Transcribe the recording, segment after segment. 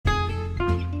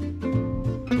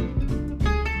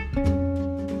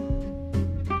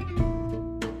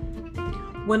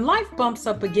When life bumps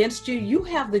up against you, you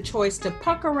have the choice to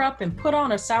pucker up and put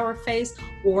on a sour face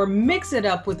or mix it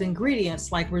up with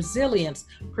ingredients like resilience,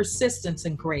 persistence,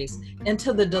 and grace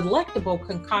into the delectable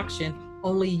concoction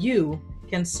only you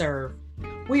can serve.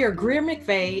 We are Greer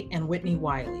McVeigh and Whitney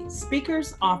Wiley,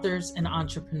 speakers, authors, and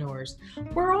entrepreneurs.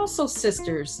 We're also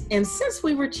sisters, and since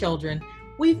we were children,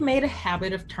 we've made a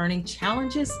habit of turning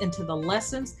challenges into the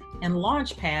lessons and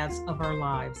launch pads of our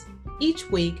lives. Each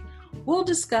week, we'll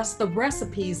discuss the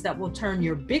recipes that will turn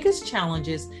your biggest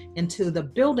challenges into the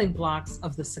building blocks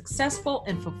of the successful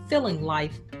and fulfilling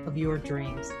life of your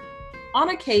dreams.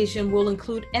 On occasion, we'll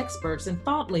include experts and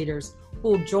thought leaders who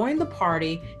will join the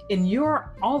party, and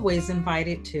you're always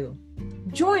invited too.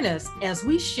 Join us as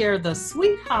we share the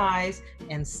sweet highs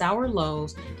and sour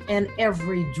lows and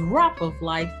every drop of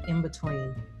life in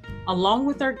between. Along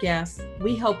with our guests,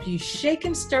 we help you shake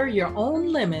and stir your own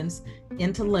lemons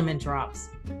into lemon drops.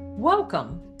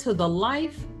 Welcome to the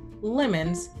Life,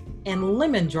 Lemons, and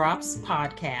Lemon Drops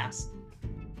podcast.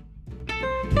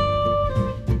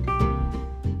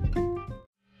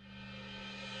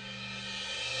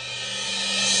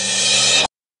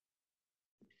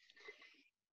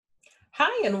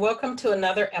 Hi, and welcome to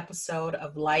another episode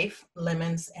of Life,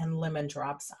 Lemons, and Lemon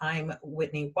Drops. I'm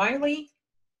Whitney Wiley.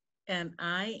 And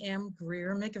I am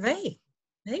Greer McVeigh.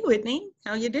 Hey, Whitney,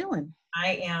 how you doing?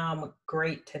 I am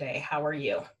great today. How are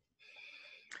you?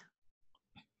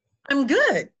 I'm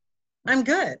good.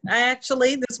 I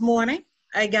actually, this morning,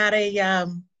 I got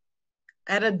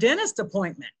at a dentist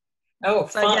appointment. Oh,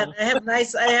 so fun. I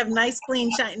have nice,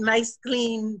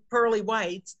 clean, pearly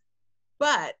whites.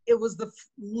 But it was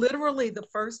literally the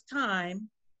first time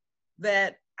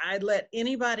that I let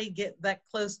anybody get that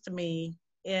close to me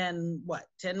in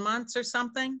 10 months or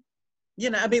something.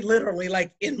 Literally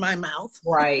like in my mouth.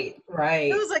 Right.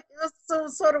 It was so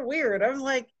sort of weird. I was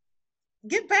like,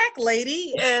 get back,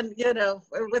 lady. And,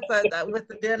 with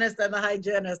the dentist and the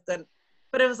hygienist.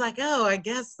 But it was like, oh, I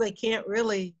guess they can't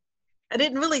really, I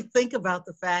didn't really think about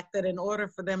the fact that in order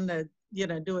for them to,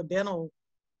 do a dental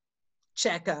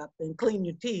checkup and clean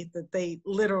your teeth, that they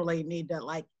literally need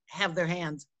to have their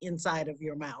hands inside of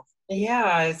your mouth.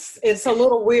 Yeah, it's a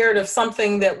little weird if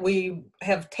something that we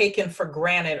have taken for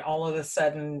granted all of a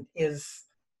sudden is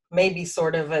maybe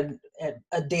sort of a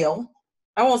deal.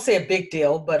 I won't say a big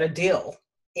deal, but a deal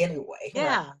anyway.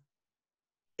 Yeah. Right?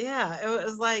 Yeah. It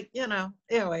was like,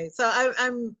 anyway, so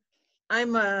I'm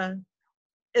and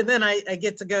then I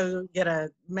get to go get a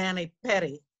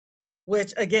mani-pedi,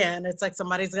 which again, it's like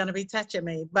somebody's going to be touching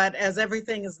me. But as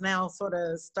everything is now sort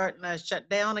of starting to shut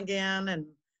down again and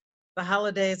the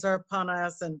holidays are upon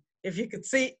us, and if you could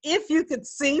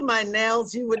see my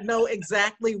nails, you would know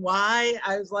exactly why.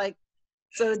 I was like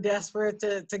so desperate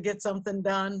to get something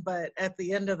done. But at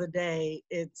the end of the day,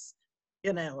 it's,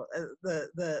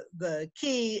 the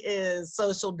key is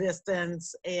social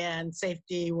distance and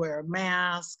safety, wear a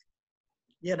mask,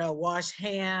 wash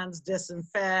hands,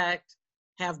 disinfect,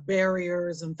 have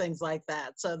barriers and things like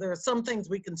that. So there are some things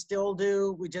we can still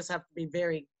do. We just have to be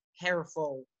very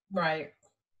careful. Right.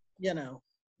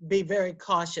 Be very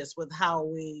cautious with how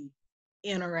we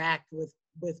interact with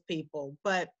people.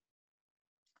 But,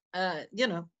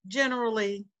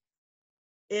 generally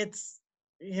it's,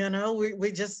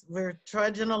 we're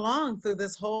trudging along through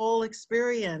this whole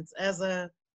experience as a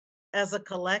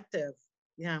collective.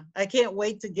 Yeah. I can't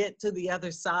wait to get to the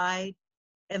other side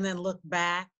and then look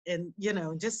back and,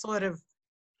 just sort of,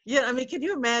 can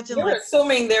you imagine? You're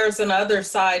assuming there's another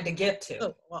side to get to.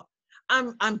 Oh, well,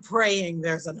 I'm praying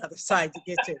there's another side to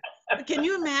get to. But can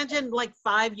you imagine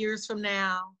 5 years from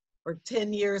now or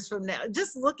 10 years from now,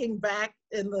 just looking back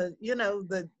in the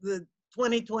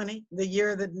 2020, the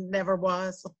year that never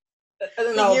was?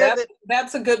 No,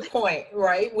 that's a good point,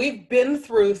 right? We've been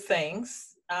through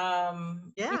things,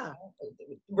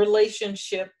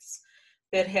 relationships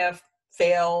that have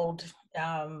failed,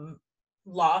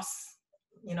 loss,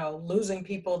 losing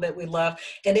people that we love.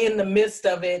 And in the midst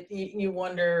of it, you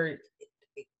wonder,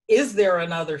 is there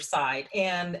another side?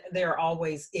 And there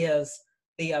always is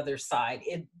the other side.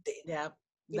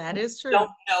 That is true.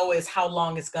 Don't know is how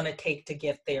long it's going to take to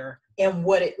get there and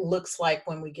what it looks like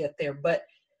when we get there. But,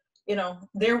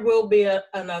 there will be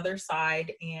another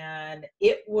side, and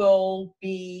it will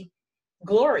be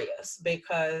glorious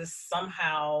because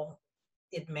somehow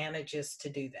it manages to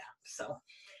do that. So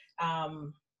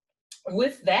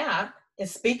with that, and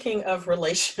speaking of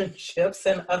relationships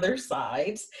and other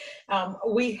sides,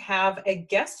 we have a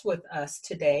guest with us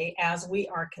today as we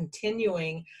are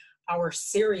continuing our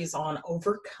series on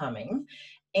overcoming.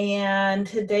 And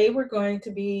today we're going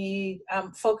to be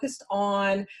focused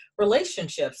on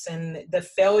relationships and the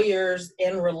failures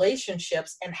in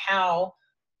relationships and how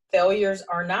failures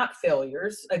are not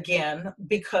failures, again,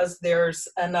 because there's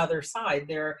another side.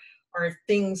 There are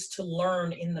things to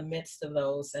learn in the midst of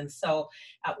those. And so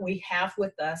we have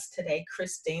with us today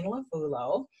Christine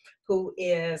Lavulo, who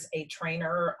is a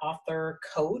trainer, author,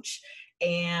 coach,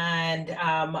 and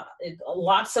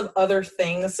lots of other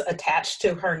things attached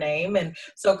to her name. And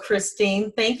so,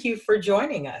 Christine, thank you for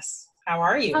joining us. How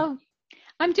are you? Oh,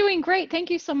 I'm doing great. Thank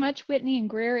you so much, Whitney and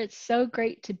Greer. It's so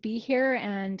great to be here.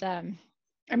 And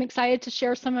I'm excited to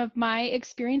share some of my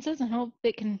experiences and hope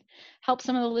it can help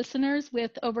some of the listeners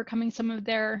with overcoming some of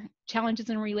their challenges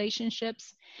in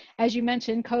relationships. As you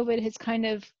mentioned, COVID has kind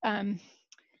of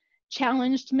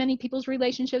challenged many people's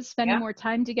relationships, spending more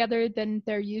time together than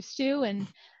they're used to. And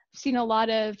seen a lot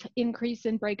of increase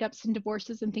in breakups and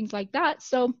divorces and things like that.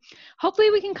 So hopefully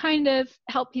we can kind of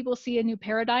help people see a new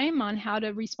paradigm on how to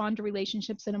respond to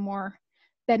relationships in a more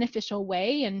beneficial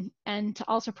way, and to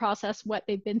also process what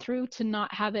they've been through to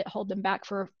not have it hold them back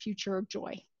for future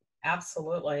joy.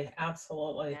 Absolutely.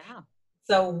 Absolutely. Yeah.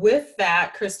 So with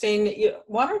that, Christine,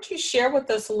 why don't you share with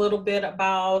us a little bit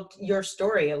about your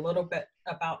story, a little bit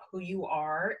about who you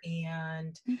are,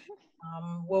 and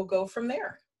we'll go from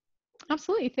there.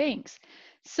 Absolutely. Thanks.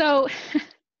 So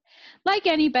like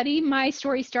anybody, my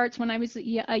story starts when I was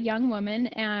a young woman,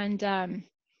 and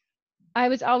I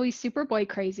was always super boy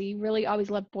crazy, really always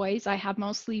loved boys. I have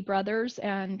mostly brothers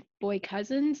and boy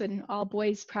cousins and all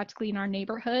boys practically in our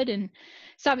neighborhood. And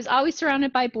so I was always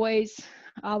surrounded by boys,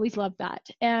 always loved that.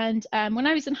 And when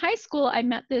I was in high school, I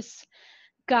met this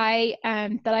guy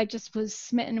that I just was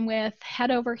smitten with,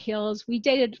 head over heels. We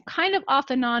dated kind of off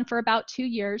and on for about 2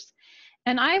 years.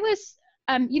 And I was,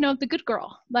 the good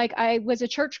girl. Like I was a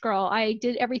church girl. I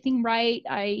did everything right.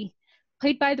 I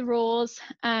played by the rules.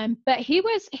 But he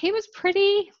was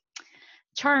pretty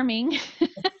charming.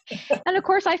 And of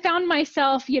course I found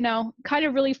myself, kind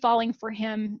of really falling for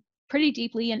him pretty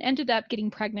deeply, and ended up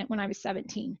getting pregnant when I was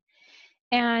 17.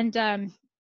 And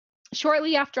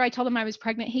shortly after I told him I was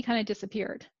pregnant, he kind of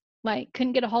disappeared. Like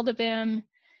couldn't get a hold of him,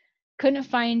 couldn't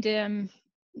find him.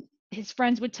 His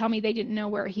friends would tell me they didn't know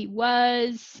where he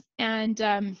was. And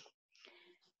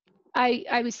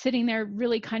I was sitting there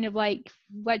really kind of like,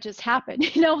 what just happened?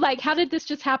 Like, how did this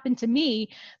just happen to me?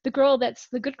 The girl that's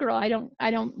the good girl. I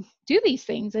don't do these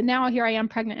things. And now here I am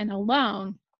pregnant and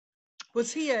alone.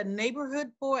 Was he a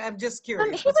neighborhood boy? I'm just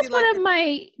curious. He was like one of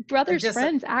my brother's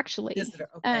friends, actually. Visitor.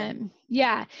 Okay.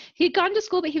 Yeah, he'd gone to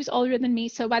school, but he was older than me.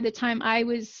 So by the time I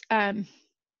was in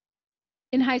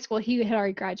high school, he had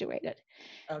already graduated.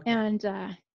 Okay. And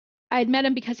I'd met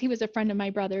him because he was a friend of my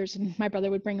brother's, and my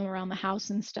brother would bring him around the house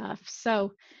and stuff.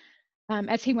 So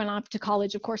as he went off to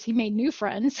college, of course, he made new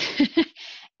friends.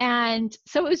 And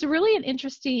so it was really an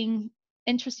interesting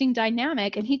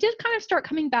dynamic. And he did kind of start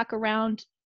coming back around,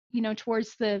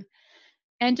 towards the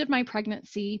end of my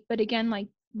pregnancy. But again, like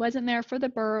wasn't there for the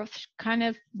birth, kind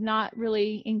of not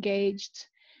really engaged.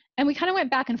 And we kind of went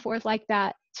back and forth like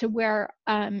that to where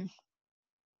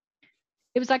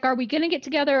it was like, are we going to get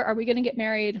together? Are we going to get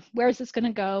married? Where is this going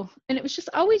to go? And it was just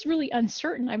always really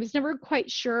uncertain. I was never quite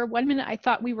sure. One minute I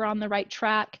thought we were on the right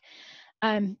track.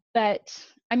 But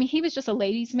I mean, he was just a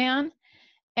ladies' man.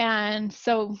 And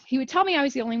so he would tell me I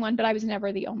was the only one, but I was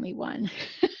never the only one.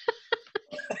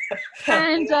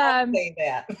 And say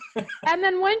that. And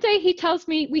then one day he tells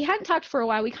me, we hadn't talked for a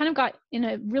while. We kind of got in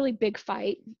a really big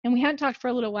fight, and we hadn't talked for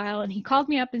a little while. And he called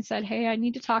me up and said, hey, I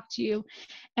need to talk to you.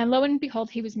 And lo and behold,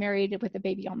 he was married with a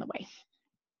baby on the way.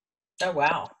 Oh,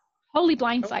 wow. Totally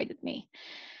blindsided me.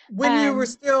 When you were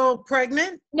still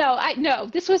pregnant? No,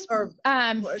 this was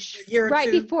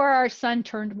right before our son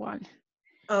turned 1.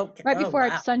 Okay. Right before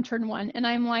our son turned 1. And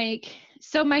I'm like,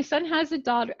 so my son has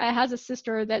a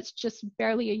sister that's just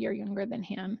barely a year younger than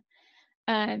him.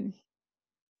 And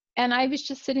I was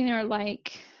just sitting there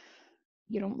like,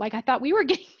 like I thought we were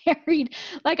getting married.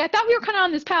 Like I thought we were kind of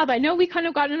on this path. I know we kind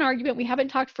of got in an argument. We haven't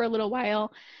talked for a little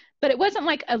while, but it wasn't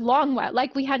like a long while.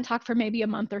 Like we hadn't talked for maybe a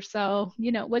month or so.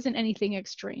 It wasn't anything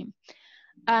extreme.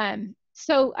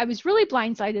 So I was really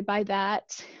blindsided by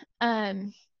that.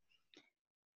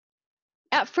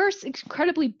 At first,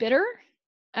 incredibly bitter,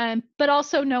 but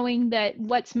also knowing that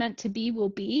what's meant to be will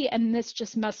be, and this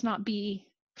just must not be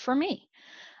for me.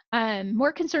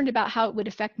 More concerned about how it would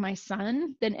affect my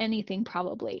son than anything,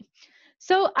 probably.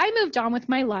 So I moved on with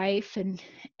my life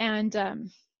and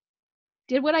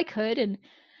did what I could, and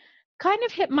kind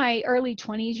of hit my early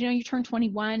 20s. You turn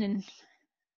 21 and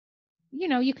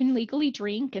you can legally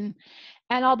drink, and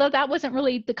And although that wasn't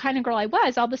really the kind of girl I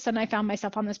was, all of a sudden I found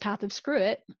myself on this path of screw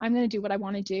it. I'm going to do what I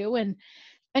want to do. And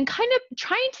kind of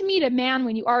trying to meet a man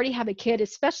when you already have a kid,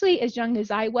 especially as young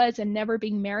as I was and never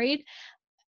being married,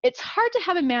 it's hard to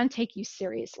have a man take you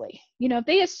seriously. You know,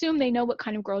 they assume they know what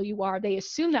kind of girl you are. They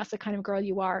assume that's the kind of girl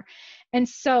you are. And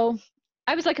so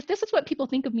I was like, if this is what people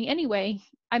think of me anyway,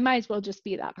 I might as well just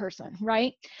be that person,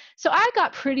 right? So I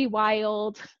got pretty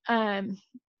wild,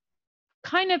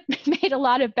 kind of made a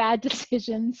lot of bad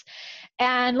decisions.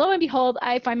 And lo and behold,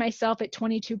 I find myself at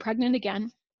 22 pregnant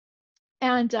again.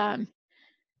 And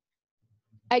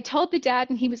I told the dad,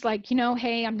 and he was like, you know,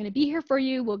 hey, I'm going to be here for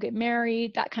you. We'll get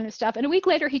married, that kind of stuff. And a week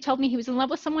later, he told me he was in love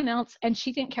with someone else, and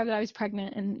she didn't care that I was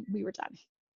pregnant, and we were done.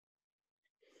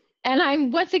 And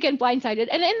I'm once again blindsided.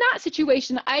 And in that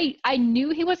situation, I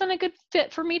knew he wasn't a good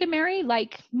fit for me to marry.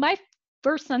 Like my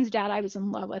first son's dad, I was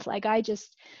in love with. Like I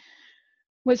just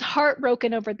was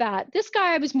heartbroken over that. This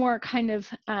guy, I was more kind of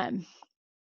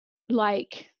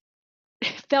like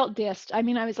felt dissed. I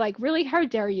mean, I was like, really, how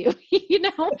dare you, you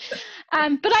know?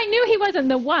 But I knew he wasn't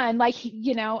the one. Like,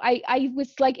 you know, I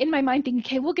was like in my mind thinking,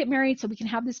 okay, we'll get married so we can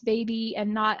have this baby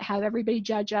and not have everybody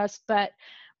judge us. But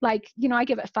like, you know, I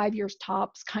give it 5 years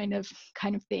tops kind of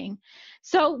thing.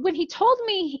 So when he told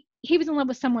me he was in love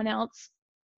with someone else,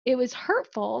 it was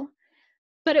hurtful,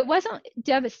 but it wasn't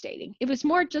devastating. It was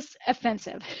more just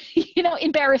offensive, you know,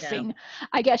 embarrassing, yeah.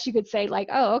 I guess you could say, like,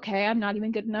 oh, okay, I'm not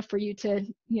even good enough for you to,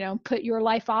 you know, put your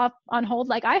life off on hold.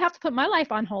 Like I have to put my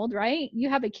life on hold, right? You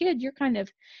have a kid, you're kind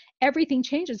of, everything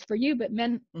changes for you, but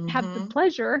men have the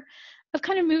pleasure of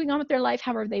kind of moving on with their life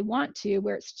however they want to,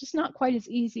 where it's just not quite as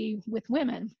easy with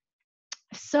women.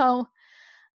 So,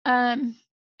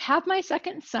 have my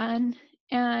second son,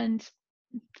 and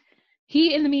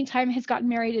he, in the meantime, has gotten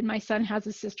married, and my son has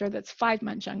a sister that's 5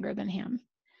 months younger than him.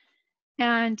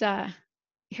 And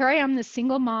here I am, the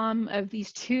single mom of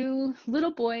these 2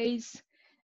 little boys,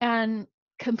 and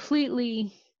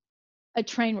completely a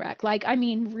train wreck. Like, I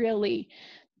mean, really,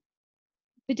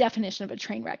 the definition of a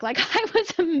train wreck. Like, I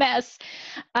was a mess,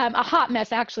 a hot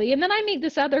mess, actually. And then I meet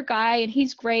this other guy, and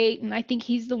he's great, and I think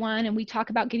he's the one, and we talk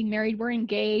about getting married. We're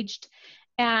engaged.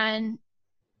 And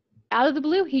out of the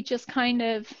blue, he just kind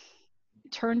of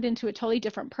turned into a totally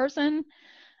different person,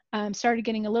 started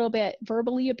getting a little bit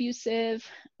verbally abusive.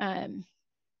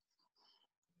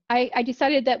 I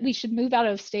decided that we should move out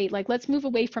of state. Like, let's move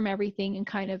away from everything and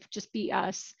kind of just be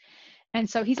us. And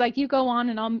so he's like, you go on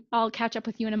and I'll catch up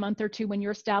with you in a month or 2 when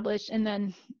you're established. And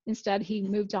then instead he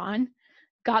moved on,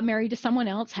 got married to someone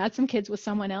else, had some kids with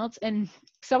someone else. And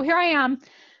so here I am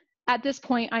at this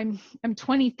point, I'm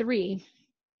 23.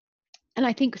 And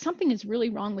I think something is really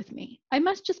wrong with me. I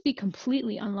must just be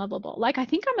completely unlovable. Like, I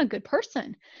think I'm a good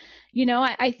person. You know,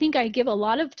 I think I give a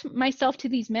lot of myself to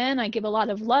these men. I give a lot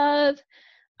of love.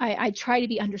 I try to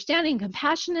be understanding,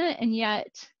 compassionate, and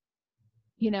yet,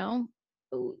 you know,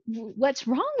 what's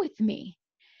wrong with me?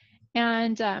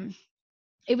 And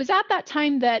it was at that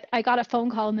time that I got a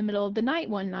phone call in the middle of the night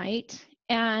one night.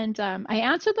 And I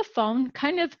answered the phone,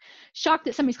 kind of shocked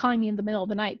that somebody's calling me in the middle of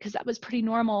the night, because that was pretty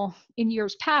normal in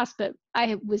years past, but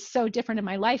I was so different in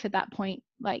my life at that point.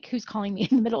 Like, who's calling me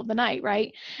in the middle of the night,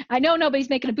 right? I know nobody's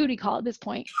making a booty call at this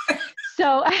point.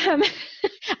 So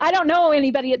I don't know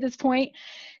anybody at this point.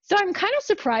 So I'm kind of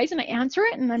surprised, and I answer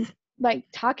it, and I'm like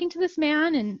talking to this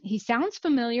man, and he sounds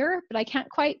familiar, but I can't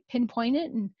quite pinpoint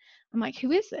it. And I'm like,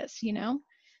 who is this, you know?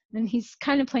 And he's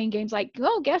kind of playing games like,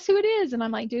 oh, guess who it is? And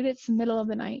I'm like, dude, it's the middle of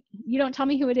the night. You don't tell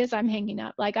me who it is, I'm hanging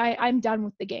up. Like, I'm done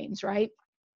with the games, right?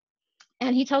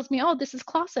 And he tells me, oh, this is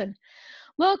Clausen.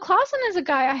 Well, Clausen is a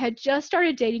guy I had just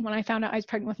started dating when I found out I was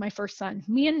pregnant with my first son.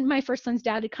 Me and my first son's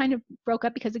dad had kind of broke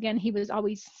up because, again, he was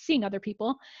always seeing other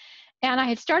people. And I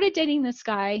had started dating this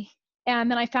guy,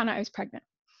 and then I found out I was pregnant.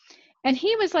 And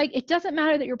he was like, it doesn't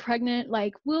matter that you're pregnant.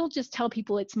 Like, we'll just tell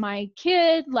people it's my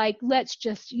kid. Like, let's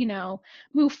just, you know,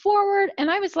 move forward. And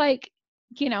I was like,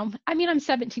 you know, I mean, I'm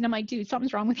 17. I'm like, dude,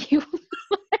 something's wrong with you.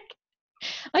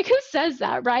 like, who says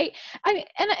that, right? I mean,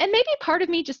 and maybe part of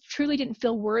me just truly didn't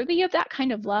feel worthy of that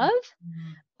kind of love.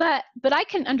 But I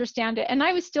can understand it. And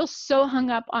I was still so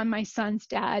hung up on my son's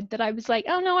dad that I was like,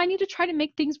 oh no, I need to try to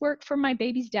make things work for my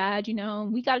baby's dad. You know,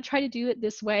 we got to try to do it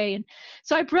this way. And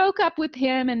so I broke up with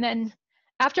him. And then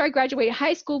after I graduated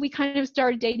high school, we kind of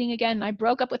started dating again. I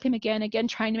broke up with him again,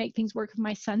 trying to make things work with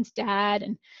my son's dad.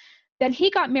 And then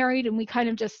he got married, and we kind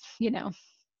of just, you know,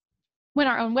 went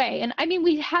our own way. And I mean,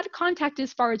 we had contact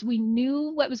as far as we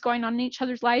knew what was going on in each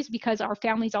other's lives because our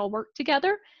families all worked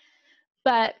together.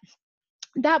 But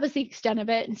that was the extent of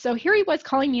it. And so here he was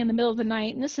calling me in the middle of the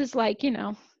night. And this is like, you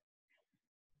know,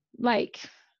 like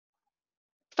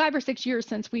 5 or 6 years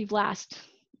since we've last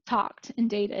talked and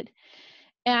dated,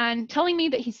 and telling me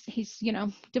that he's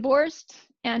divorced,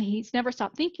 and he's never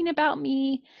stopped thinking about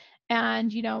me,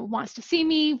 and wants to see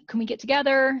me. Can we get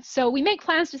together? So we make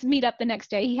plans to meet up the next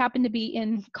day. He happened to be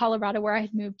in Colorado, where I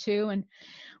had moved to, and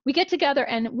we get together.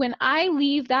 And when I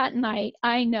leave that night,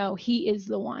 I know he is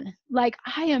the one. Like,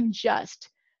 I am just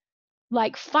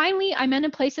like, finally I'm in a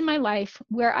place in my life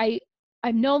where I'm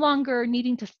no longer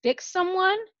needing to fix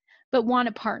someone, but want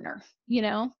a partner,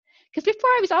 because before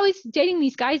I was always dating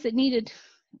these guys that needed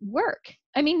work.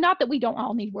 I mean, not that we don't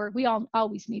all need work. We all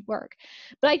always need work.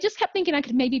 But I just kept thinking I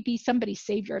could maybe be somebody's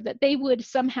savior, that they would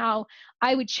somehow,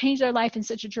 I would change their life in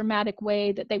such a dramatic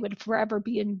way that they would forever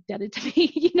be indebted to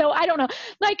me. I don't know.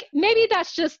 Like, maybe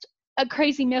that's just a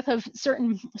crazy myth of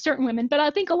certain women, but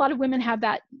I think a lot of women have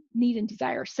that need and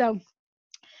desire. So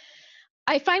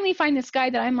I finally find this guy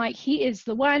that I'm like, he is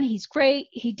the one. He's great.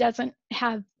 He doesn't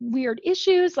have weird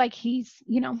issues. Like, he's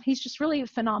just really a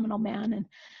phenomenal man. And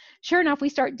sure enough, we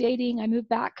start dating. I moved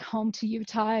back home to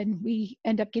Utah, and we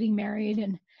end up getting married.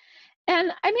 And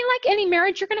I mean, like any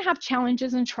marriage, you're going to have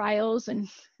challenges and trials and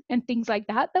things like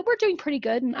that, but we're doing pretty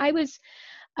good. And I was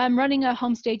running a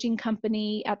home staging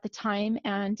company at the time,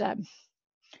 and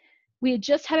we had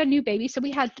just had a new baby. So we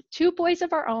had 2 boys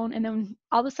of our own. And then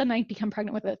all of a sudden I become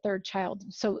pregnant with a 3rd child.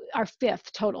 So our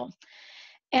 5th total.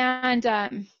 And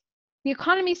the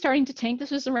economy starting to tank.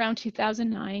 This was around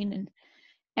 2009.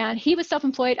 And he was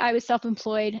self-employed. I was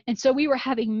self-employed. And so we were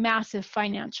having massive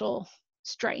financial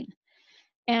strain.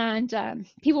 And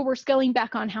people were scaling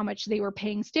back on how much they were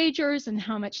paying stagers and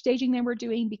how much staging they were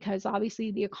doing, because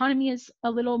obviously the economy is a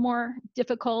little more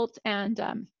difficult. And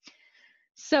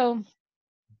so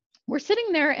we're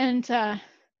sitting there, and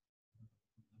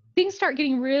things start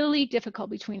getting really difficult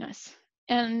between us.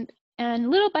 And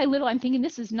little by little, I'm thinking,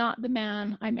 this is not the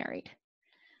man I married.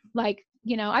 Like,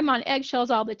 I'm on eggshells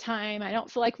all the time. I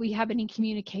don't feel like we have any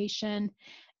communication.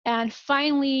 And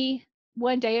finally,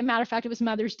 one day, a matter of fact, it was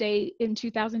Mother's Day in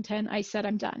 2010, I said,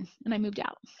 I'm done. And I moved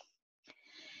out.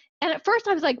 And at first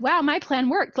I was like, wow, my plan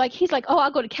worked. Like, he's like, oh, I'll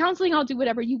go to counseling. I'll do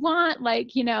whatever you want. Like,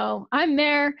 I'm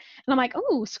there. And I'm like,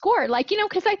 oh, score. Like,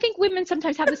 because I think women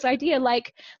sometimes have this idea,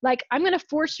 like I'm going to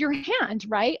force your hand,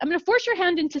 right? I'm going to force your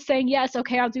hand into saying, yes,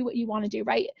 okay, I'll do what you want to do,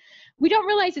 right? We don't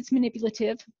realize it's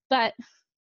manipulative, but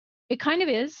it kind of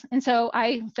is. And so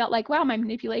I felt like, wow, my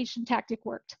manipulation tactic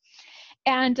worked.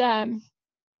 And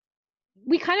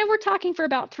we kind of were talking for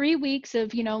about 3 weeks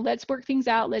of, let's work things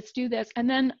out, let's do this. And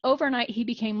then overnight, he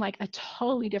became like a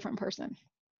totally different person.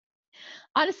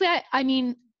 Honestly, I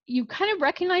mean, you kind of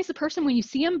recognize the person when you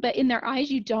see him, but in their eyes,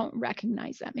 you don't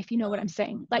recognize them, if you know what I'm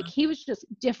saying. Like, he was just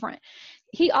different.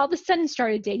 He all of a sudden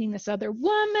started dating this other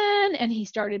woman, and he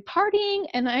started partying.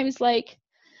 And I was like,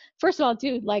 first of all,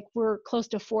 dude, like, we're close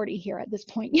to 40 here at this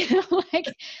point,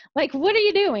 like, what are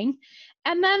you doing?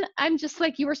 And then I'm just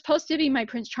like, you were supposed to be my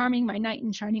Prince Charming, my knight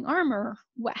in shining armor.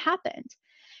 What happened?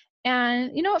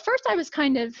 And, at first I was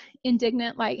kind of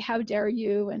indignant, like, how dare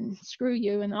you, and screw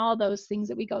you, and all those things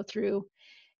that we go through.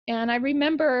 And I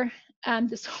remember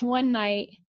this one night,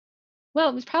 well,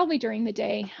 it was probably during the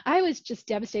day, I was just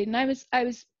devastated. And I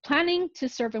was planning to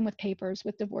serve him with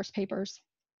divorce papers,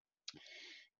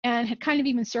 and had kind of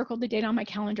even circled the date on my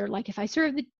calendar. Like, if I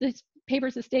serve the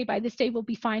papers this day, by this day will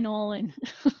be final, and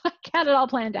I had it all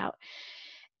planned out.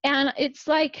 And it's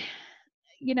like,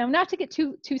 not to get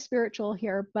too spiritual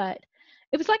here, but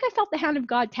it was like I felt the hand of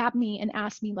God tap me and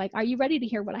ask me, like, are you ready to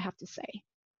hear what I have to say?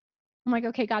 I'm like,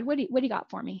 okay, God, what do you got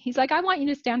for me? He's like, I want you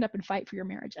to stand up and fight for your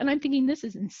marriage. And I'm thinking, this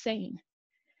is insane.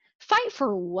 Fight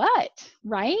for what?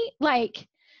 Right? Like,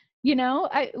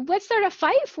 what's there to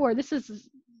fight for? This is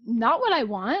not what I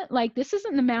want. Like, this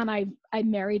isn't the man I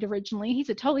married originally. He's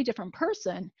a totally different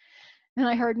person. And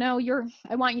I heard, no,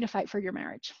 I want you to fight for your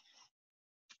marriage.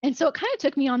 And so it kind of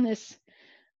took me on this 1.5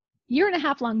 year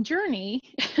long journey.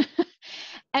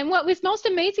 And what was most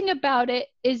amazing about it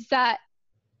is that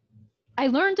I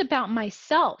learned about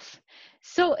myself.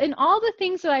 So in all the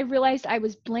things that I realized I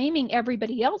was blaming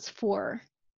everybody else for,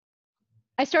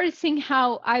 I started seeing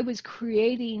how I was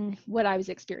creating what I was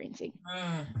experiencing.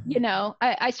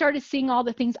 I started seeing all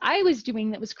the things I was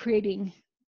doing that was creating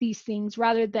these things,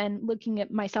 rather than looking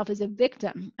at myself as a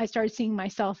victim. I started seeing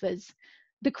myself as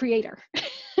the creator.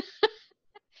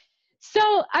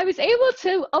 So I was able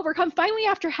to overcome, finally,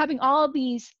 after having all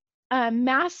these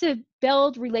massive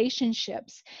failed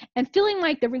relationships and feeling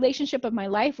like the relationship of my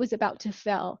life was about to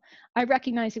fail. I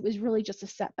recognized it was really just a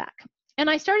setback. And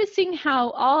I started seeing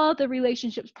how all the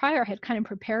relationships prior had kind of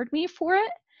prepared me for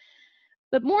it.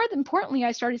 But more importantly,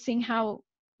 I started seeing how,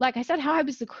 like I said, how I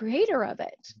was the creator of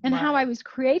it, and how I was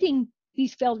creating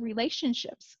these failed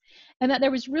relationships, and that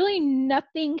there was really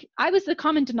nothing. I was the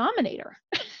common denominator.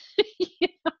 You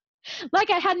know?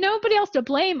 Like I had nobody else to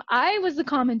blame. I was the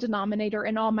common denominator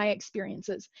in all my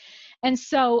experiences. And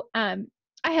so I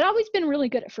had always been really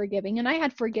good at forgiving, and I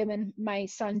had forgiven my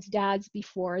son's dads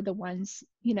before, the ones,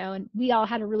 you know, and we all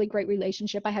had a really great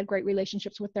relationship. I had great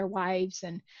relationships with their wives,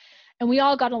 and we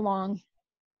all got along.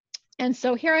 And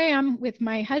so here I am with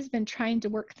my husband trying to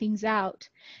work things out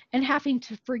and having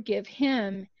to forgive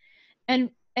him.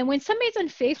 And when somebody's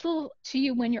unfaithful to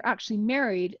you when you're actually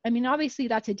married, I mean, obviously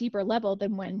that's a deeper level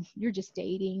than when you're just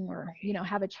dating or, you know,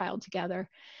 have a child together.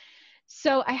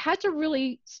 So I had to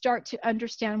really start to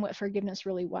understand what forgiveness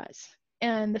really was.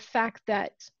 And the fact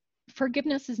that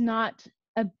forgiveness is not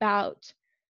about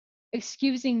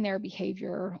excusing their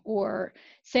behavior or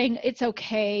saying it's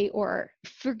okay or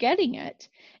forgetting it.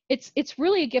 It's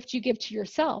really a gift you give to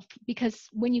yourself, because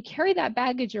when you carry that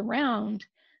baggage around,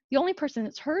 the only person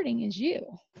that's hurting is you.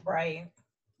 Right.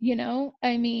 You know,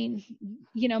 I mean,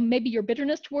 you know, maybe your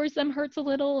bitterness towards them hurts a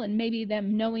little, and maybe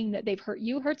them knowing that they've hurt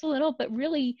you hurts a little, but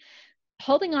really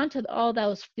holding on to all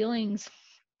those feelings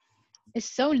is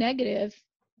so negative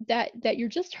that you're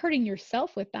just hurting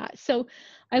yourself with that. So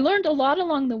I learned a lot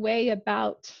along the way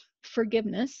about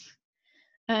forgiveness,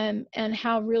 and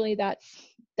how really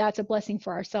that's a blessing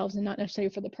for ourselves and not necessarily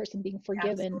for the person being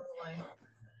forgiven. Absolutely.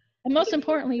 And most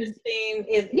importantly,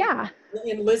 Christine, yeah.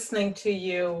 In listening to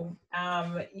you,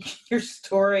 your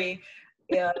story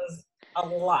is a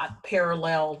lot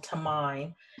parallel to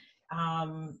mine.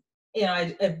 You know,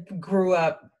 I grew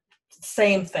up,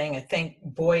 same thing. I think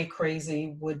boy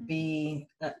crazy would be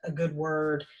a good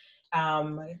word.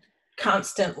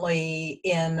 Constantly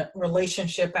in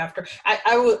relationship after,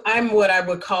 I'm what I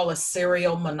would call a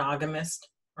serial monogamist,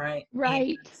 right?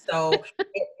 Right. And so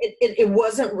it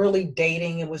wasn't really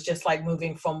dating. It was just like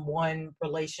moving from one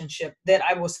relationship that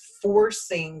I was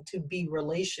forcing to be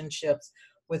relationships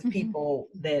with people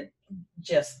that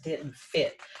just didn't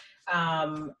fit.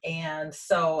 And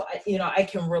so, you know, I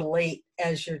can relate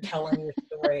as you're telling your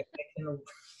story. I can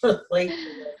relate to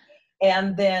it.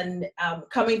 And then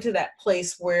coming to that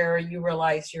place where you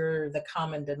realize you're the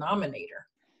common denominator,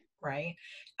 right?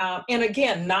 And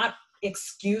again, not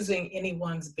excusing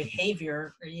anyone's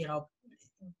behavior, you know,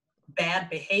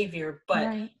 bad behavior, but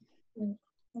right.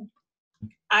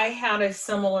 I had a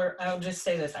similar, I'll just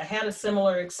say this, I had a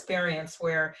similar experience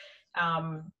where,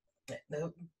 as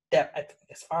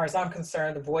far as I'm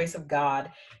concerned, the voice of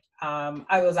God,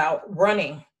 I was out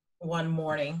running one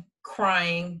morning,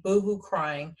 crying, boohoo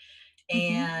crying,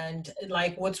 and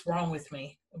like, what's wrong with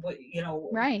me? What, you know,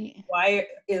 Right. why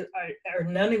are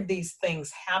none of these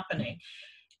things happening?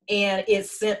 And it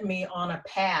sent me on a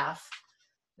path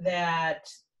that,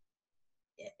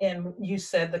 and you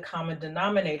said the common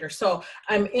denominator. So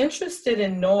I'm interested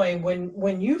in knowing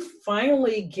when you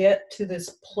finally get to this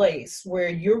place where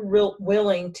you're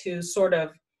willing to sort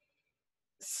of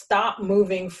stop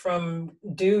moving from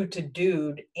dude to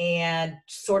dude and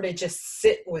sort of just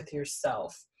sit with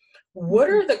yourself. What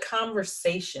are the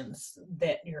conversations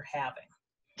that you're having?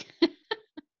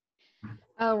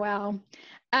 Oh, wow.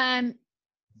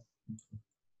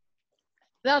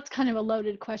 That's kind of a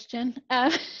loaded question.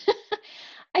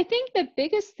 I think the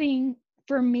biggest thing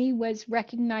for me was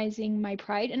recognizing my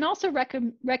pride, and also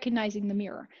recognizing the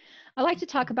mirror. I like to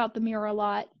talk about the mirror a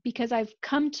lot because I've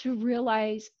come to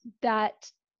realize that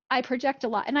I project a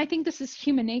lot. And I think this is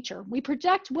human nature. We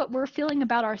project what we're feeling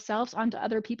about ourselves onto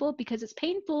other people because it's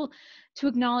painful to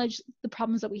acknowledge the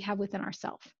problems that we have within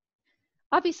ourselves.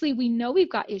 Obviously, we know we've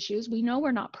got issues. We know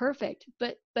we're not perfect,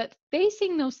 but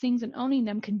facing those things and owning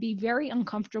them can be very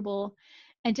uncomfortable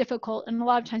and difficult. And a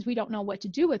lot of times we don't know what to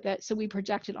do with it. So we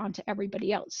project it onto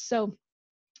everybody else. So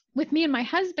with me and my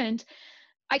husband,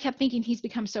 I kept thinking he's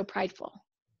become so prideful.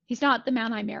 He's not the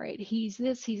man I married. He's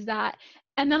this, he's that.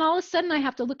 And then all of a sudden I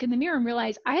have to look in the mirror and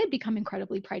realize I had become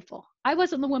incredibly prideful. I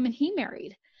wasn't the woman he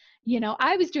married. You know,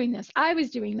 I was doing this, I was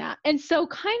doing that. And so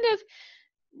kind of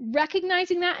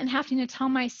recognizing that and having to tell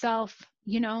myself,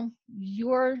 you know,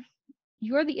 you're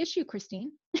the issue,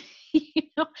 Christine. You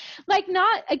know, like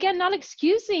not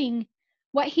excusing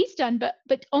what he's done,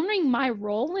 but owning my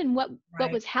role in what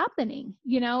was happening,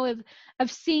 you know,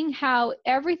 of seeing how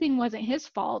everything wasn't his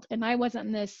fault and I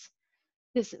wasn't this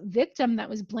victim that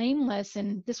was blameless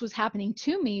and this was happening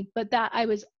to me, but that I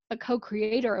was a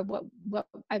co-creator of what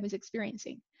I was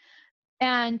experiencing.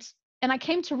 And I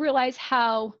came to realize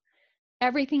how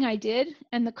everything I did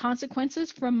and the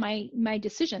consequences from my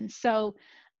decisions. So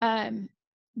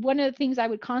one of the things I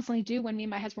would constantly do when me and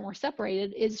my husband were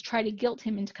separated is try to guilt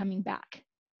him into coming back.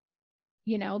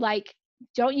 You know, like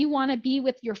Don't you want to be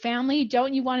with your family?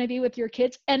 Don't you want to be with your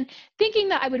kids? And thinking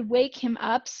that I would wake him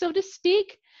up, so to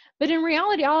speak. But in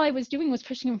reality, all I was doing was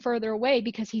pushing him further away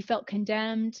because he felt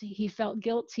condemned. He felt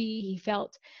guilty. He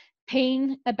felt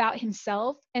pain about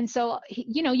himself. And so,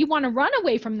 you know, you want to run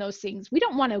away from those things. We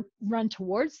don't want to run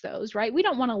towards those, right? We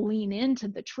don't want to lean into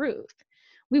the truth.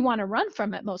 We want to run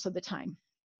from it most of the time.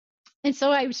 And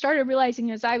so I started realizing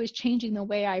as I was changing the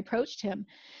way I approached him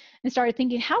and started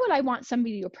thinking, how would I want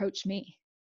somebody to approach me?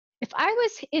 If I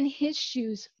was in his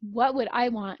shoes, what would I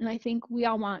want? And I think we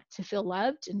all want to feel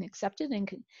loved and accepted,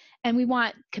 and we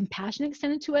want compassion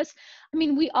extended to us. I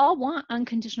mean, we all want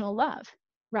unconditional love,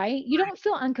 right? You don't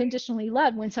feel unconditionally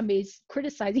loved when somebody's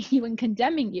criticizing you and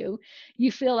condemning you.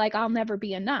 You feel like I'll never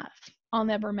be enough. I'll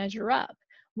never measure up.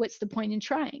 What's the point in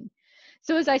trying?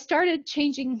 So as I started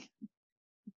changing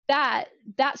that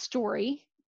story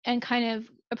and kind of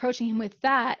approaching him with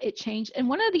that, it changed. And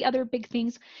one of the other big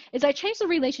things is I changed the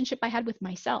relationship I had with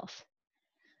myself.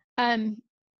 I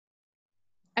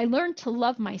learned to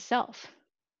love myself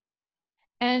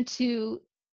and to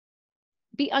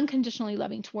be unconditionally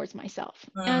loving towards myself.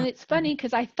 And it's funny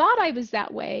because I thought I was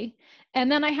that way. And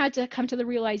then I had to come to the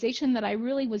realization that I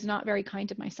really was not very kind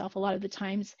to myself a lot of the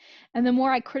times. And the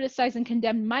more I criticized and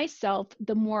condemned myself,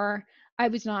 the more I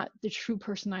was not the true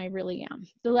person I really am.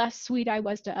 The less sweet I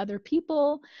was to other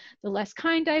people, the less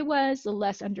kind I was, the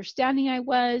less understanding I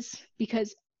was,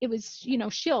 because it was, you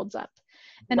know, shields up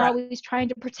and always trying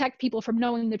to protect people from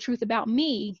knowing the truth about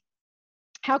me.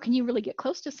 How can you really get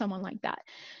close to someone like that?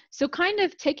 So kind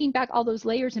of taking back all those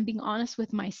layers and being honest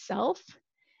with myself,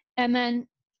 and then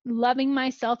loving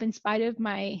myself in spite of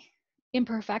my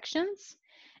imperfections,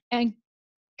 and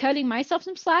cutting myself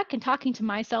some slack and talking to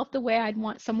myself the way I'd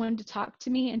want someone to talk to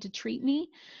me and to treat me.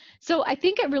 So I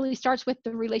think it really starts with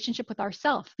the relationship with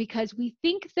ourselves, because we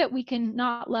think that we can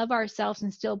not love ourselves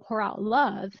and still pour out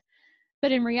love.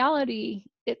 But in reality,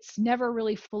 it's never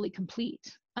really fully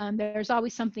complete. There's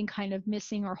always something kind of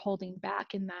missing or holding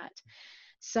back in that.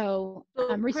 So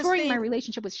restoring my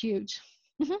relationship was huge.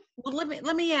 Mm-hmm. Well,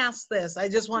 let me ask this. I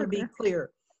just want to be clear.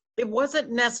 It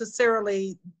wasn't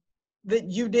necessarily that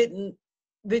you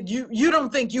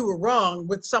don't think you were wrong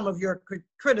with some of your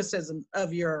criticism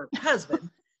of your husband.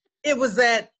 It was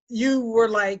that you were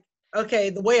like, okay,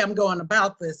 the way I'm going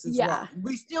about this is wrong.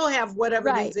 We still have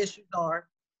whatever these issues are.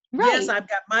 Yes, I've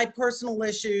got my personal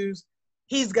issues.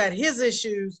 He's got his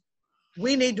issues.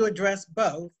 We need to address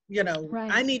both. You know,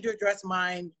 I need to address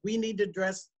mine. We need to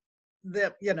address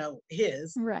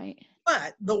his. Right.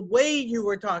 But the way you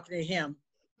were talking to him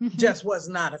just was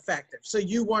not effective. So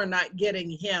you were not getting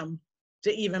him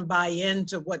to even buy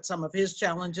into what some of his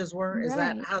challenges were. Is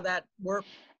that how that worked?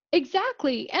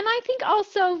 Exactly. And I think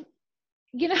also,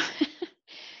 you know,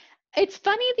 it's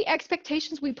funny the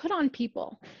expectations we put on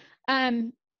people.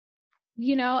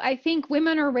 You know, I think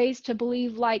women are raised to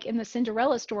believe, like in the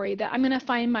Cinderella story, that I'm going to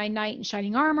find my knight in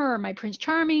shining armor or my Prince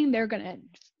Charming. They're going to,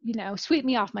 you know, sweep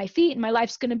me off my feet and my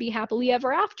life's going to be happily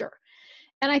ever after.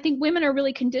 And I think women are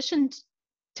really conditioned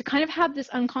to kind of have this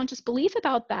unconscious belief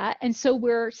about that. And so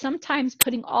we're sometimes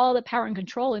putting all the power and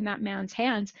control in that man's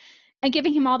hands and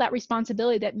giving him all that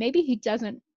responsibility that maybe he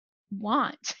doesn't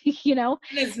want, you know?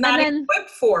 And it's not equipped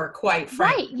for, quite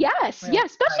frankly. Right, yes, yeah,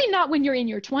 especially not when you're in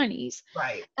your 20s.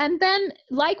 Right. And then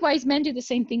likewise, men do the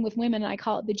same thing with women, and I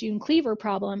call it the June Cleaver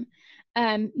problem.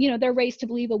 You know, they're raised to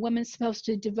believe a woman's supposed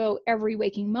to devote every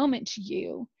waking moment to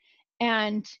you,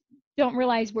 and don't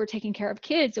realize we're taking care of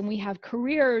kids, and we have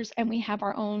careers, and we have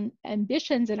our own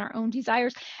ambitions and our own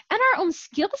desires and our own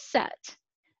skill set.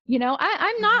 You know,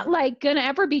 I'm not like gonna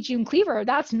ever be June Cleaver.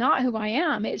 That's not who I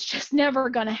am. It's just never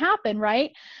gonna happen,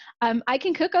 right? I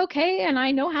can cook okay, and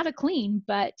I know how to clean,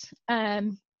 but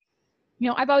you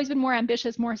know, I've always been more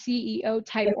ambitious, more CEO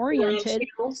type oriented.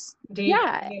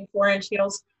 4-inch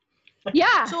heels.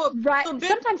 Yeah, so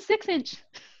sometimes 6-inch.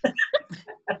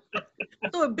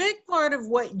 So a big part of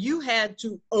what you had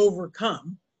to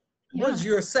overcome was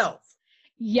yourself.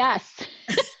 Yes.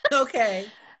 Okay.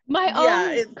 My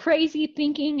own crazy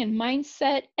thinking and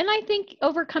mindset. And I think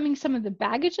overcoming some of the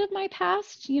baggage of my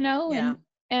past, you know,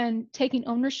 and taking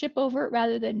ownership over it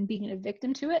rather than being a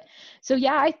victim to it. So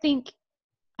yeah, I think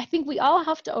we all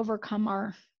have to overcome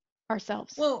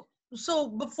ourselves. Well, so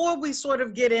before we sort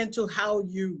of get into how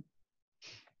you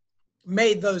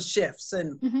made those shifts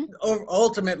and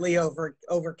ultimately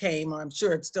overcame, I'm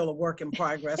sure it's still a work in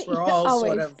progress. We're all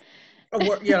sort of,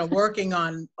 you know, working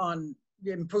on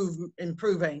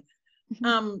improving.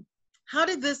 How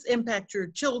did this impact your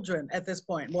children at this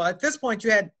point? Well, at this point you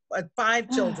had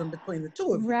 5 children between the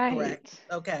two of you, correct?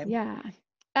 Okay. Yeah.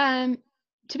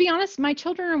 To be honest, my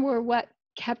children were what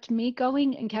kept me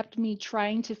going and kept me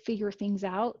trying to figure things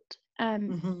out,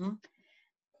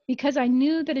 because I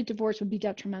knew that a divorce would be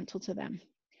detrimental to them.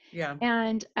 Yeah.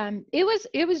 And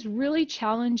it was really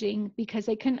challenging because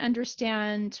they couldn't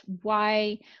understand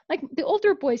why. Like the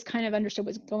older boys kind of understood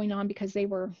what's going on because they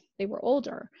were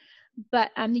older, but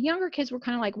the younger kids were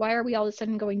kind of like, why are we all of a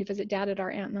sudden going to visit dad at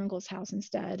our aunt and uncle's house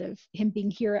instead of him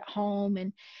being here at home?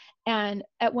 And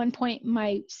at one point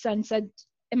my son said,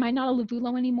 am I not a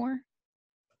Lavulo anymore?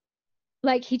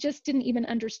 Like he just didn't even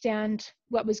understand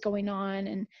what was going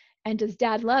on, and does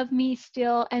dad love me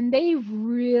still? And they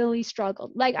really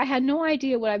struggled. Like I had no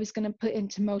idea what I was going to put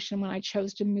into motion when I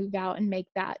chose to move out and make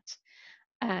that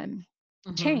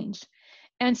change.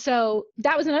 And so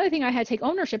that was another thing I had to take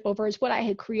ownership over, is what I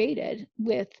had created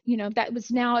with, you know, that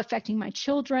was now affecting my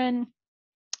children.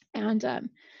 And,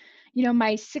 you know,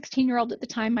 my 16-year-old at the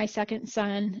time, my second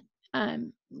son,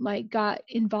 like got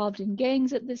involved in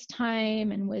gangs at this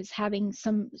time and was having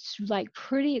some like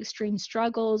pretty extreme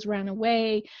struggles, ran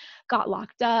away, got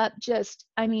locked up. Just,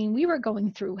 I mean, we were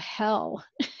going through hell.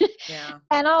 Yeah.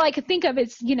 And all I could think of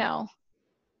is, you know,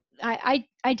 I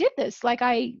did this, like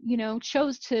I, you know,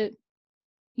 chose to,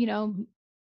 you know,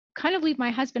 kind of leave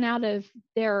my husband out of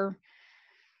their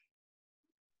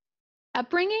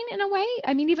upbringing in a way.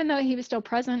 I mean, even though he was still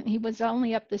present, he was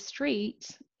only up the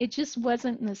street. It just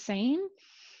wasn't the same.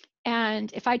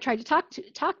 And if I tried to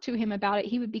talk to him about it,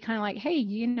 he would be kind of like, hey,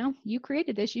 you know, you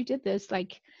created this, you did this,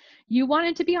 like you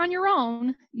wanted to be on your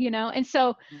own, you know? And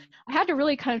so I had to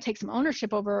really kind of take some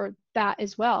ownership over that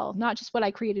as well. Not just what I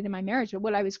created in my marriage, but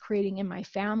what I was creating in my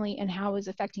family and how it was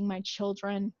affecting my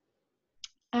children.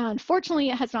 And fortunately,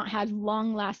 it has not had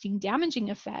long-lasting damaging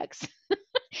effects.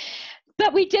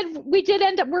 But we did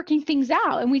end up working things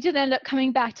out, and we did end up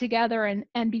coming back together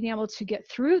and being able to get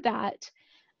through that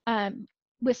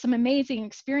with some amazing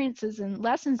experiences and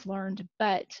lessons learned.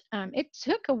 But it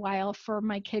took a while for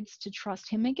my kids to trust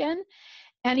him again.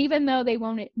 And even though they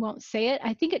won't say it,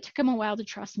 I think it took them a while to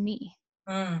trust me.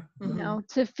 You know,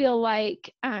 to feel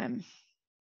like,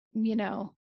 you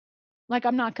know, like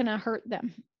I'm not going to hurt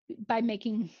them by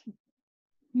making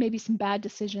maybe some bad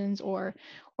decisions or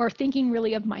thinking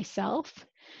really of myself.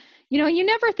 You know, you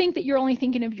never think that you're only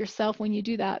thinking of yourself when you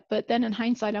do that. But then in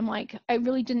hindsight, I'm like, I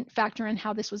really didn't factor in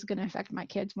how this was going to affect my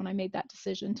kids when I made that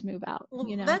decision to move out. Well,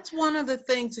 you know, that's one of the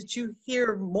things that you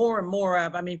hear more and more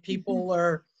of. I mean, people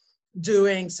are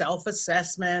doing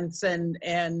self-assessments and,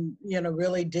 you know,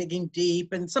 really digging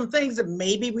deep, and some things that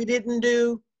maybe we didn't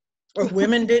do or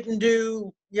women didn't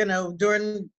do, you know,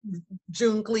 during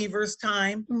June Cleaver's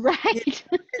time. Right.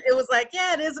 It was like,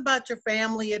 yeah, it is about your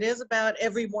family. It is about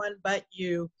everyone but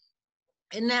you.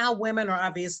 And now women are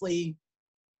obviously,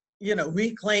 you know,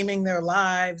 reclaiming their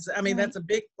lives. I mean, that's a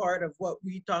big part of what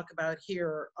we talk about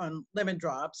here on Lemon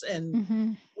Drops.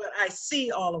 And what I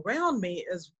see all around me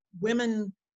is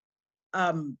women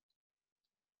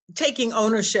taking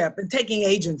ownership and taking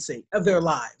agency of their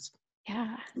lives.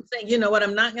 Yeah. Saying, you know what,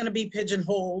 I'm not going to be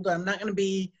pigeonholed. I'm not going to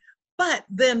be, but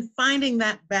then finding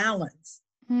that balance,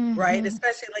 right?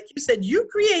 Especially like you said, you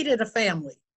created a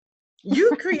family.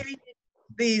 You created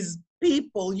these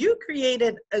people. You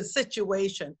created a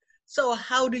situation. So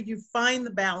how do you find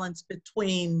the balance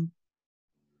between,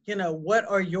 you know, what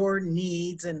are your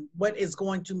needs and what is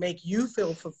going to make you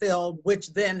feel fulfilled,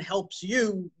 which then helps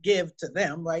you give to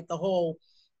them, right? The whole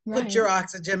put your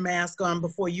oxygen mask on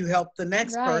before you help the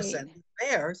next person,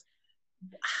 theirs.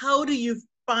 How do you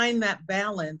find that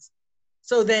balance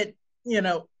so that, you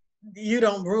know, you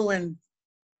don't ruin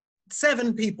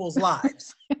 7 people's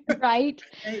lives? Right.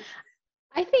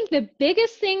 I think the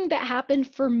biggest thing that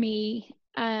happened for me,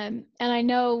 and I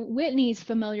know Whitney's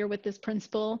familiar with this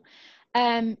principle,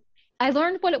 I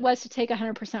learned what it was to take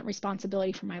 100%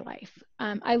 responsibility for my life.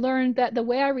 I learned that the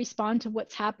way I respond to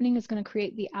what's happening is going to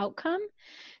create the outcome.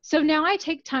 So now I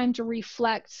take time to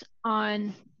reflect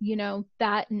on, you know,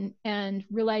 that and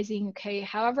realizing, okay,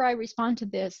 however I respond to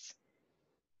this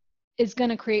is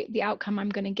going to create the outcome I'm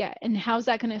going to get. And how's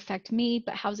that going to affect me?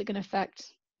 But how's it going to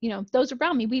affect, you know, those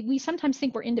around me? We sometimes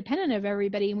think we're independent of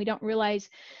everybody, and we don't realize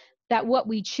that what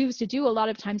we choose to do a lot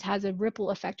of times has a ripple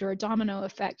effect or a domino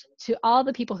effect to all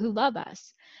the people who love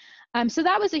us. So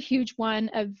that was a huge one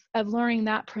of learning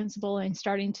that principle and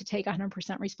starting to take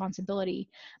 100% responsibility.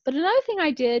 But another thing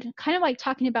I did, kind of like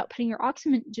talking about putting your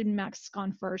oxygen mask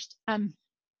on first,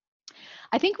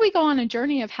 I think we go on a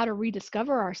journey of how to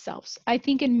rediscover ourselves. I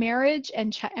think in marriage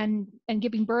and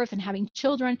giving birth and having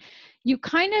children, you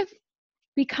kind of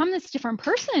become this different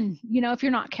person, you know, if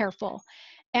you're not careful.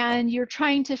 and you're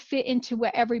trying to fit into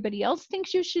what everybody else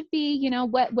thinks you should be. You know,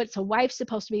 what's a wife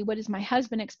supposed to be? What does my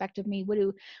husband expect of me? What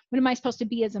am I supposed to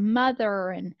be as a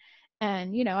mother?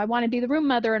 And you know, I want to be the room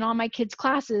mother in all my kids'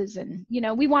 classes, and you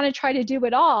know, we want to try to do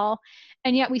it all,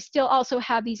 and yet we still also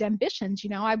have these ambitions. You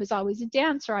know, I was always a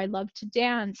dancer. I loved to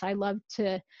dance. I loved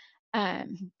to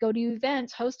go to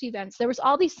events, host events. There was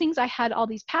all these things I had all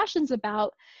these passions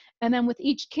about, and then with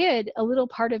each kid, a little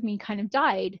part of me kind of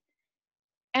died.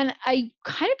 And I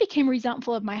kind of became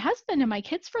resentful of my husband and my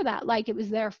kids for that, like it was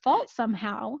their fault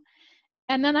somehow.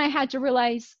 And then I had to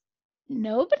realize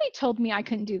nobody told me I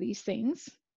couldn't do these things.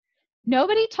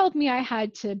 Nobody told me I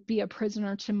had to be a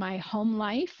prisoner to my home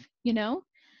life. You know,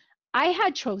 I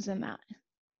had chosen that.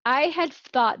 I had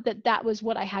thought that that was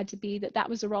what I had to be, that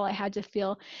was the role I had to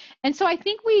fill. And so I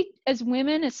think we, as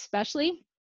women especially,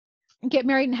 get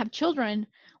married and have children,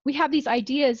 we have these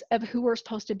ideas of who we're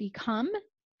supposed to become.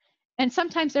 And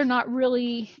sometimes they're not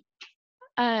really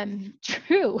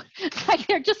true. Like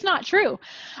they're just not true.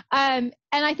 And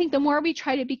I think the more we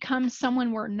try to become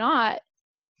someone we're not,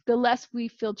 the less we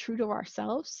feel true to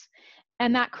ourselves.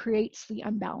 And that creates the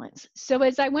unbalance. So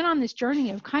as I went on this journey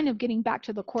of kind of getting back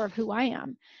to the core of who I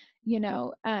am, you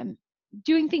know,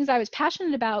 doing things I was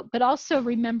passionate about, but also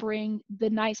remembering the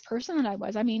nice person that I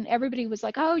was. I mean, everybody was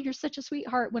like, oh, you're such a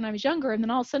sweetheart when I was younger. And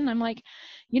then all of a sudden I'm like,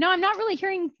 you know, I'm not really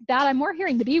hearing that. I'm more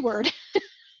hearing the B word.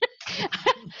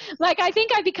 Like, I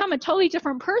think I've become a totally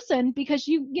different person because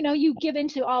you know, you give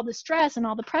into all the stress and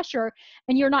all the pressure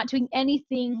and you're not doing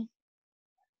anything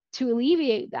to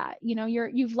alleviate that. You know,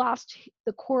 you've lost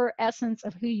the core essence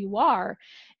of who you are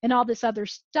and all this other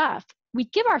stuff. We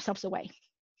give ourselves away.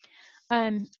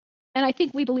 And I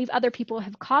think we believe other people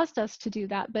have caused us to do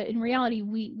that, but in reality,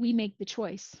 we make the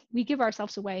choice. We give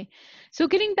ourselves away. So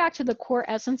getting back to the core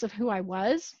essence of who I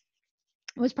was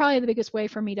probably the biggest way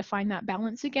for me to find that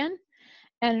balance again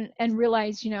and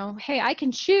realize, you know, hey, I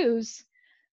can choose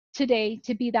today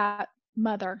to be that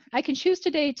mother. I can choose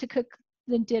today to cook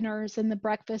the dinners and the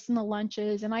breakfasts and the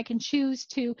lunches, and I can choose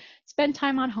to spend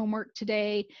time on homework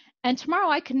today. And tomorrow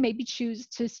I can maybe choose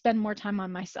to spend more time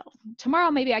on myself.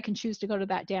 Tomorrow maybe I can choose to go to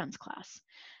that dance class,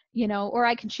 you know, or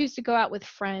I can choose to go out with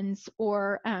friends,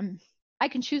 or I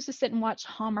can choose to sit and watch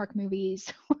Hallmark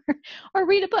movies or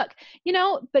read a book, you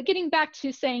know. But getting back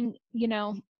to saying, you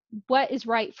know, what is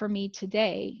right for me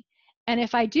today? And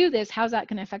if I do this, how's that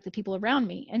going to affect the people around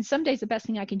me? And some days the best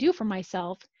thing I can do for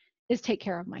myself is take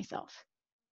care of myself.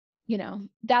 You know,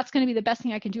 that's going to be the best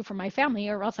thing I can do for my family,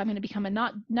 or else I'm going to become a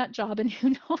nut job, and who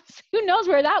knows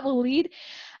where that will lead.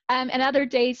 And other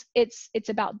days it's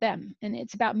about them, and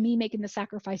it's about me making the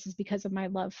sacrifices because of my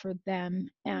love for them.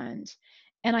 And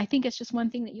I think it's just one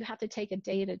thing that you have to take a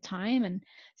day at a time. And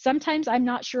sometimes I'm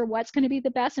not sure what's going to be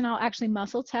the best, and I'll actually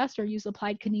muscle test or use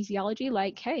applied kinesiology.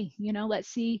 Like, hey, you know, let's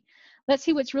see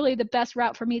what's really the best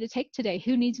route for me to take today.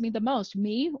 Who needs me the most,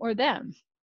 me or them?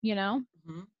 You know.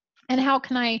 Mm-hmm. And how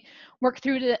can I work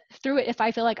through it if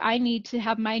I feel like I need to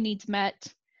have my needs met,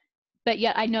 but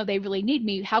yet I know they really need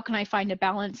me? How can I find a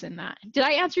balance in that? Did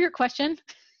I answer your question?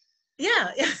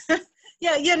 Yeah.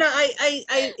 Yeah. You know,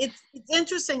 it's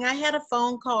interesting. I had a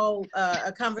phone call,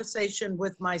 a conversation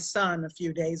with my son a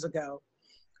few days ago,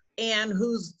 and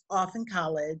who's off in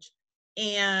college.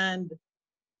 And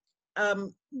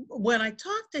when I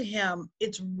talk to him,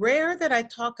 it's rare that I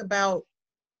talk about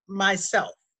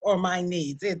myself or my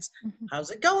needs. It's, how's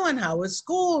it going? How is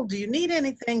school? Do you need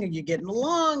anything? Are you getting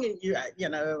along? You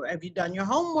know, have you done your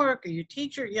homework? Are you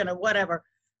teacher? You know, whatever.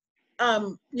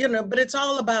 You know, but it's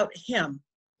all about him.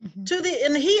 Mm-hmm.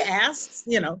 And he asks,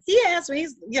 you know, he asked me,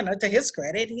 he's, you know, to his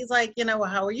credit, he's like, you know,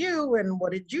 well, how are you? And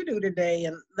what did you do today?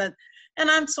 And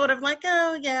I'm sort of like,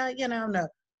 oh yeah, you know, no.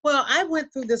 Well, I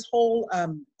went through this whole,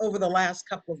 over the last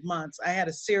couple of months, I had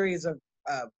a series of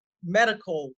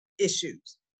medical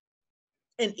issues.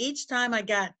 And each time I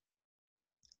got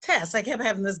tests, I kept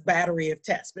having this battery of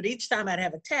tests, but each time I'd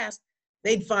have a test,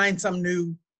 they'd find some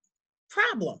new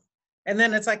problem. And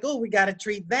then it's like, oh, we got to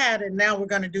treat that. And now we're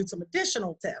going to do some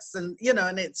additional tests. And, you know,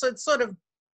 and it's sort of,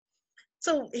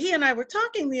 so he and I were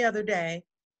talking the other day,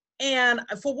 and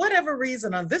for whatever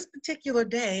reason on this particular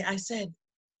day, I said,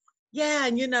 yeah,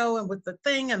 and, you know, and with the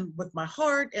thing and with my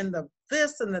heart and the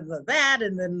this and then the that,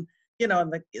 and then, you know,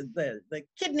 and the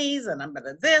kidneys, and I'm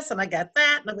gonna this, and I got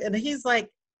that. And he's like,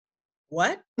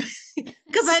 what?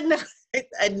 Because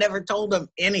I'd never told him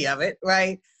any of it,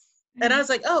 right? And I was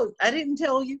like, oh, I didn't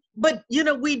tell you. But, you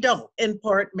know, we don't, in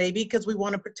part, maybe because we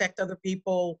want to protect other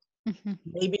people. Mm-hmm.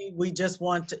 Maybe we just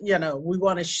want to, you know, we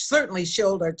want to certainly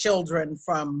shield our children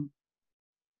from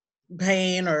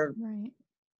pain or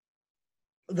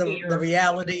the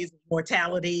realities of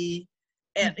mortality.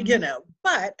 And,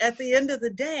 but at the end of the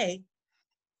day,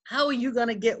 how are you going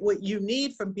to get what you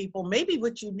need from people? Maybe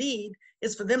what you need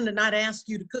is for them to not ask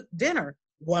you to cook dinner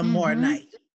one more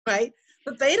night, right?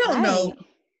 But they don't know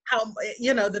how,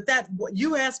 that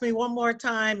you ask me one more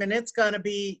time and it's going to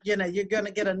be, you're going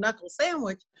to get a knuckle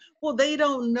sandwich. Well, they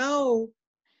don't know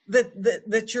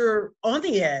that you're on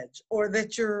the edge, or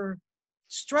that you're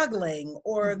struggling,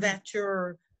 or that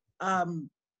you're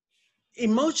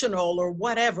emotional or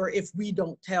whatever, if we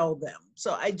don't tell them.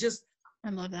 So I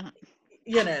love that.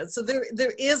 So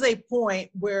there is a point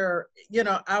where, in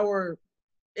our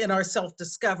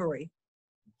self-discovery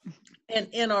and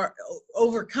in our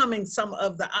overcoming some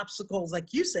of the obstacles,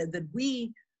 like you said, that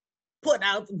we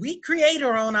create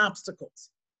our own obstacles.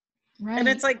 Right. And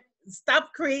it's like,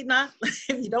 stop creating, if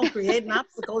you don't create an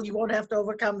obstacle, you won't have to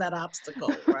overcome that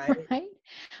obstacle, right? Right.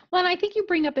 Well, and I think you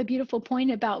bring up a beautiful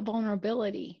point about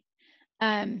vulnerability.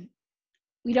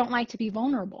 We don't like to be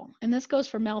vulnerable. And this goes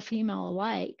for male, female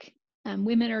alike.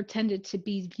 Women are tended to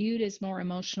be viewed as more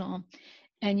emotional.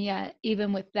 And yet,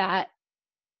 even with that,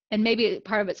 and maybe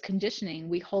part of it's conditioning,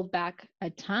 we hold back a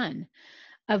ton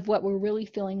of what we're really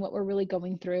feeling, what we're really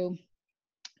going through.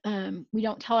 We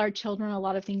don't tell our children a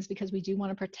lot of things because we do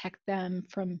want to protect them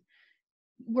from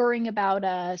worrying about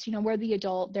us. We're the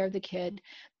adult, they're the kid.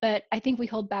 But I think we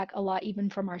hold back a lot, even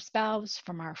from our spouse,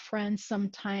 from our friends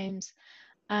sometimes.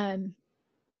 And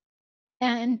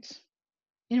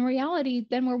in reality,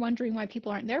 then we're wondering why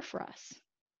people aren't there for us.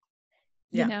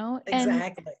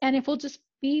 Exactly. And if we'll just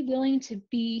be willing to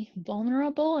be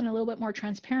vulnerable and a little bit more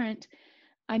transparent,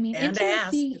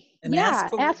 intimacy,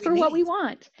 ask for what we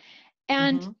want.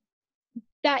 And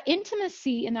that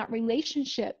intimacy in that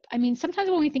relationship, sometimes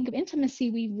when we think of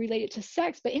intimacy, we relate it to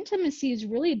sex, but intimacy is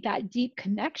really that deep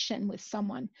connection with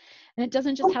someone. And it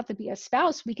doesn't just have to be a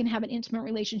spouse. We can have an intimate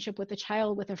relationship with a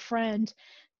child, with a friend,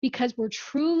 because we're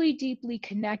truly deeply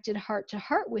connected heart to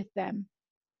heart with them.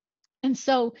 And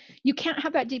so you can't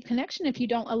have that deep connection if you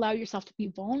don't allow yourself to be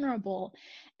vulnerable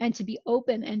and to be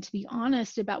open and to be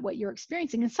honest about what you're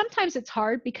experiencing. And sometimes it's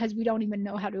hard because we don't even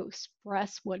know how to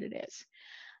express what it is.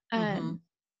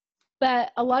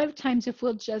 But a lot of times, if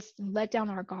we'll just let down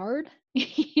our guard,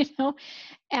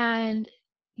 and,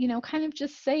 kind of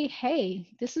just say, hey,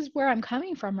 this is where I'm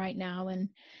coming from right now.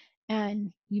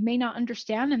 And you may not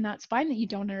understand, and that's fine that you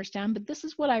don't understand, but this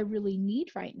is what I really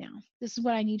need right now. This is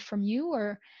what I need from you.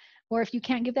 Or if you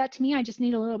can't give that to me, I just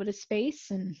need a little bit of space,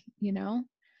 and,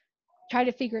 try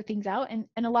to figure things out. And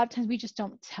a lot of times we just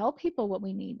don't tell people what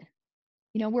we need.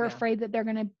 We're afraid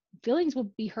that feelings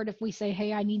will be hurt if we say,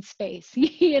 hey, I need space,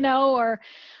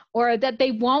 or that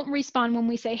they won't respond when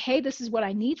we say, hey, this is what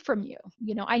I need from you.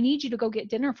 I need you to go get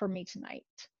dinner for me tonight.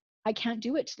 I can't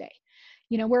do it today.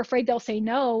 We're afraid they'll say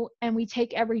no. And we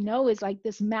take every no as like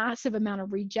this massive amount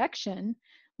of rejection,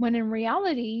 when in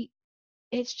reality,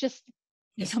 it's just,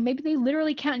 maybe they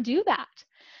literally can't do that.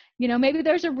 Maybe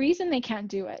there's a reason they can't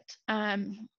do it.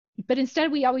 But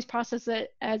instead, we always process it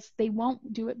as they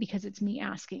won't do it because it's me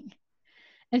asking.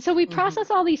 And so we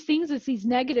process all these things as these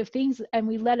negative things, and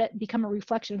we let it become a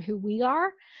reflection of who we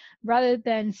are, rather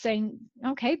than saying,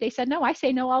 okay, they said no, I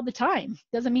say no all the time.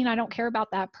 Doesn't mean I don't care about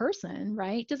that person,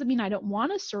 right? Doesn't mean I don't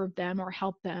want to serve them or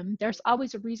help them. There's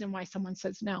always a reason why someone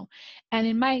says no. And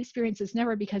in my experience, it's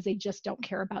never because they just don't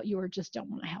care about you or just don't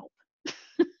want to help.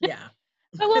 Yeah.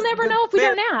 But we'll never know if we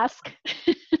don't ask.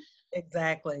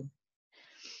 Exactly.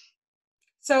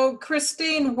 So,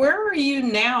 Christine, where are you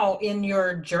now in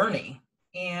your journey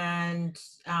and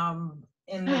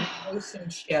in the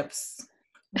relationships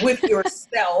with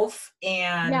yourself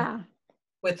and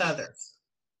with others?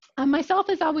 Myself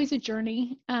is always a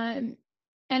journey, and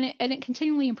it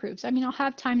continually improves. I'll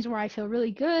have times where I feel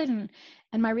really good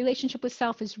and my relationship with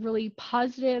self is really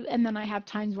positive, and then I have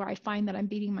times where I find that I'm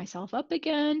beating myself up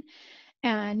again,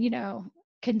 and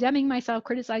condemning myself,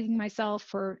 criticizing myself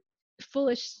for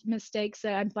foolish mistakes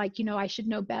that I'm like, I should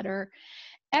know better.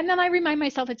 And then I remind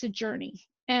myself it's a journey.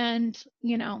 And,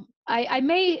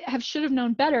 I should have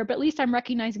known better, but at least I'm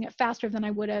recognizing it faster than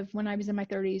I would have when I was in my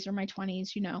 30s or my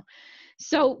 20s,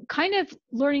 So kind of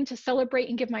learning to celebrate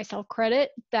and give myself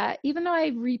credit that even though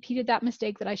I repeated that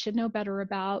mistake that I should know better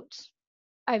about,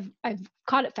 I've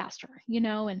caught it faster,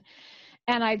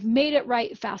 and I've made it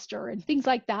right faster and things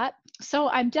like that. So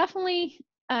I'm definitely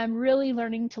really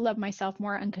learning to love myself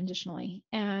more unconditionally,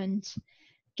 and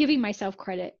giving myself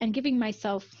credit and giving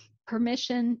myself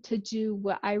permission to do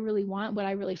what I really want, what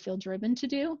I really feel driven to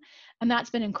do. And that's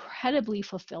been incredibly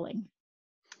fulfilling.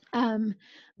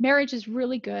 Marriage is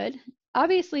really good.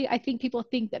 Obviously, I think people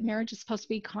think that marriage is supposed to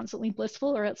be constantly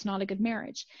blissful or it's not a good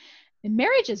marriage. And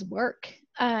marriage is work,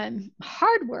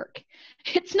 hard work.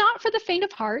 It's not for the faint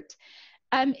of heart.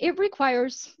 It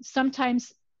requires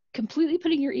sometimes completely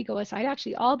putting your ego aside.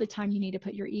 Actually, all the time you need to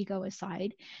put your ego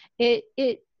aside.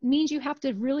 It means you have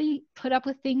to really put up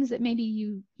with things that maybe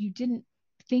you didn't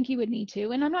think you would need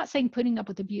to. And I'm not saying putting up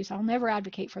with abuse. I'll never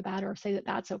advocate for that or say that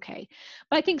that's okay.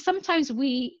 But I think sometimes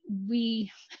we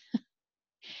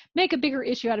make a bigger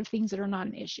issue out of things that are not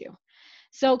an issue.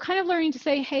 So kind of learning to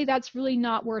say, hey, that's really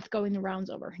not worth going the rounds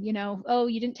over. You know, oh,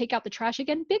 you didn't take out the trash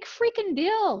again. Big freaking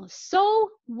deal.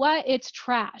 So what? It's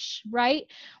trash, right?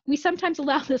 We sometimes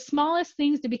allow the smallest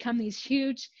things to become these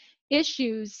huge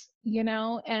issues, you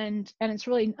know, and it's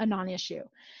really a non-issue.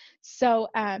 So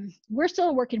we're still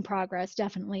a work in progress,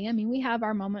 definitely. I mean, we have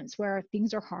our moments where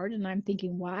things are hard and I'm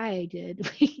thinking, why did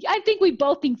we, I think we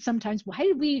both think sometimes, why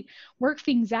did we work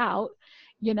things out,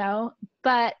 you know,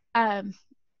 but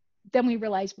then we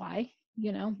realize why,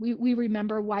 you know, we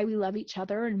remember why we love each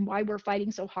other and why we're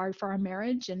fighting so hard for our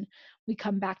marriage, and we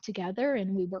come back together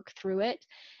and we work through it.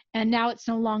 And now it's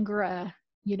no longer a,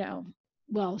 you know,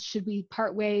 well, should we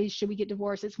part ways? Should we get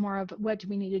divorced? It's more of, what do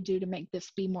we need to do to make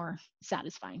this be more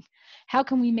satisfying? How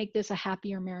can we make this a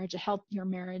happier marriage, a healthier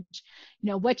marriage? You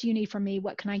know, what do you need from me?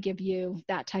 What can I give you?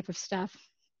 That type of stuff.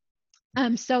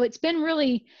 So it's been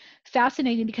really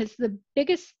fascinating, because the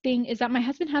biggest thing is that my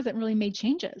husband hasn't really made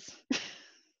changes.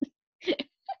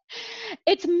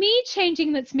 It's me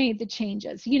changing that's made the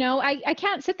changes. You know, I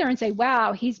can't sit there and say,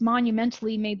 wow, he's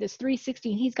monumentally made this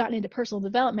 360 and he's gotten into personal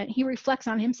development. He reflects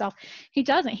on himself. He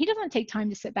doesn't take time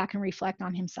to sit back and reflect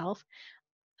on himself,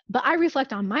 but I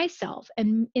reflect on myself.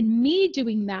 And in me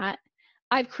doing that,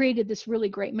 I've created this really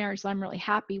great marriage that I'm really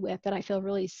happy with, that I feel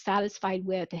really satisfied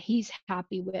with, that he's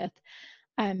happy with.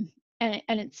 And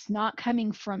it's not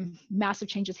coming from massive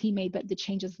changes he made, but the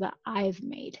changes that I've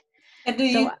made. And do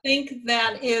you think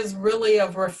that is really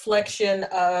a reflection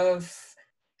of,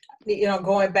 you know,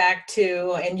 going back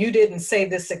to, and you didn't say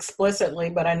this explicitly,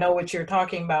 but I know what you're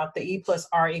talking about, the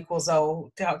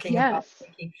E+R=O, talking about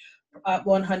taking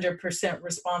 100%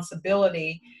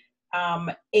 responsibility,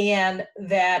 and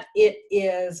that it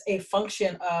is a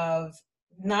function of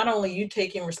not only you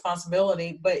taking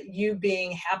responsibility, but you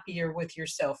being happier with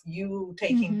yourself, you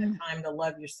taking the time to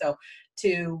love yourself,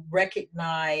 to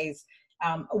recognize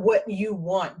what you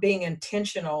want, being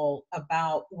intentional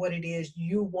about what it is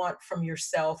you want from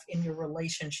yourself in your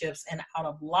relationships and out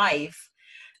of life,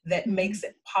 that makes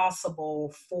it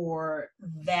possible for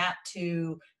that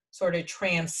to sort of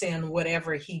transcend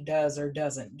whatever he does or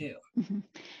doesn't do.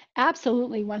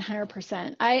 Absolutely,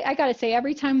 100%. I got to say,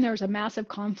 every time there's a massive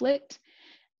conflict,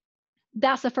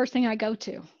 that's the first thing I go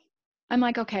to. I'm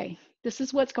like, okay, this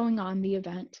is what's going on, the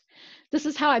event. This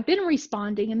is how I've been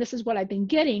responding, and this is what I've been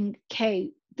getting. Okay,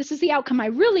 this is the outcome I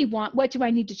really want. What do I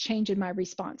need to change in my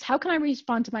response? How can I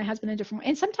respond to my husband in a different way?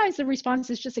 And sometimes the response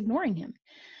is just ignoring him.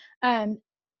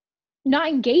 Not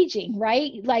engaging,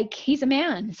 right? Like, he's a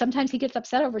man. Sometimes he gets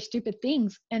upset over stupid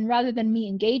things. And rather than me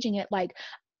engaging it, like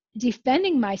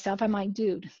defending myself, I'm like,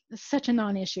 dude, it's such a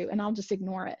non-issue, and I'll just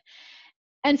ignore it.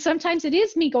 And sometimes it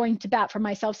is me going to bat for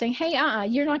myself, saying, hey,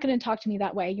 you're not going to talk to me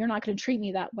that way. You're not going to treat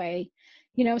me that way.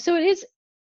 You know, so it is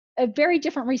a very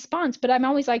different response, but I'm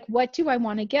always like, what do I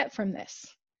want to get from this?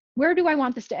 Where do I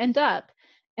want this to end up?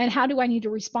 And how do I need to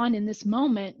respond in this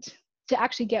moment to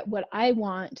actually get what I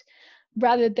want,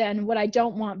 rather than what I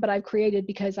don't want, but I've created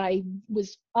because I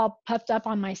was all puffed up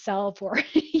on myself, or,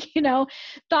 you know,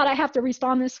 thought I have to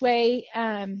respond this way.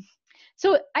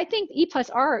 So I think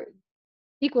E+R=O,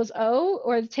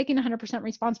 or taking 100%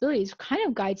 responsibilities, kind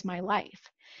of guides my life.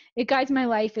 It guides my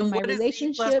life in my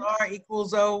relationships.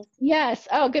 E+R=O? Yes.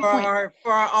 Oh, good point.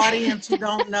 For our audience who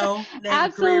don't know.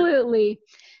 Absolutely.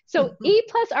 So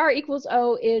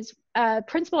E+R=O is a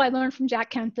principle I learned from Jack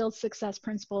Canfield's Success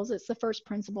Principles. It's the first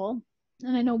principle.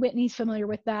 And I know Whitney's familiar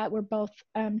with that. We're both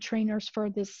trainers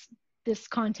for this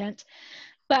content.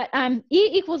 But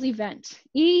E=event.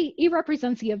 E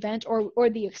represents the event or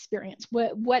the experience,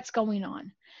 what's going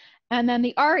on. And then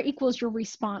the R equals your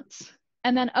response.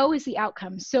 And then O is the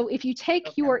outcome. So if you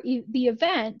take the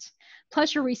event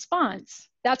plus your response,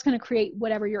 that's going to create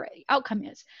whatever your outcome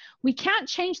is. We can't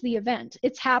change the event.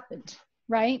 It's happened,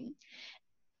 right?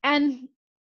 And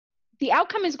the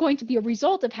outcome is going to be a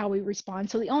result of how we respond.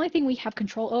 So the only thing we have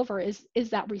control over is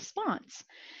that response.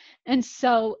 And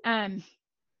so,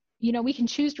 you know, we can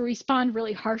choose to respond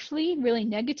really harshly, really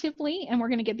negatively, and we're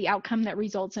going to get the outcome that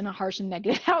results in a harsh and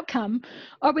negative outcome.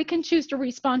 Or we can choose to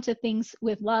respond to things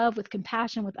with love, with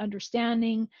compassion, with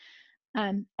understanding,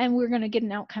 and we're going to get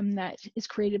an outcome that is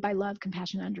created by love,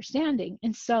 compassion, and understanding.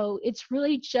 And so it's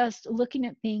really just looking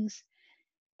at things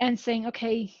and saying,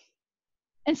 okay,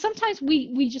 And sometimes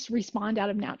we just respond out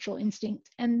of natural instinct.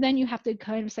 And then you have to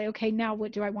kind of say, okay, now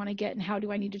what do I want to get and how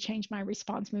do I need to change my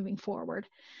response moving forward?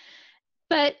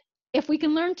 But if we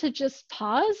can learn to just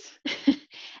pause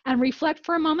and reflect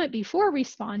for a moment before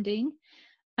responding,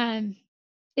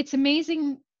 it's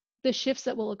amazing the shifts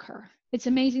that will occur. It's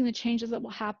amazing the changes that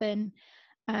will happen,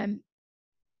 and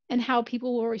how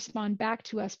people will respond back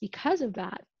to us because of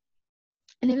that.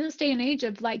 And in this day and age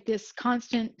of like this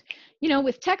constant,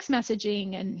 with text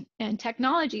messaging and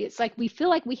technology, it's like we feel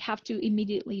like we have to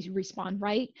immediately respond,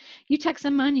 right? You text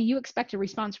someone and you expect a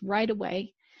response right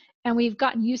away. And we've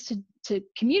gotten used to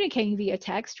communicating via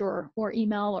text or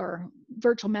email or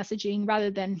virtual messaging rather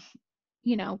than,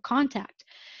 contact.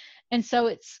 And so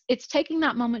it's taking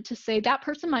that moment to say that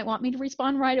person might want me to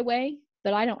respond right away,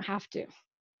 but I don't have to.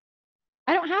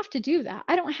 I don't have to do that.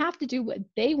 I don't have to do what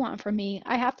they want from me.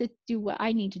 I have to do what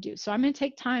I need to do. So I'm going to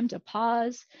take time to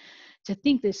pause, to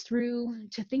think this through,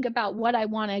 to think about what I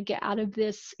want to get out of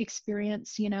this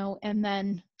experience, and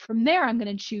then from there, I'm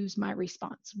going to choose my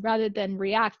response rather than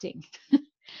reacting. I'm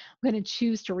going to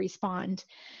choose to respond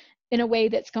in a way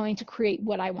that's going to create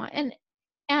what I want.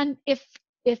 And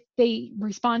if they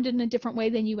respond in a different way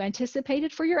than you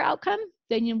anticipated for your outcome,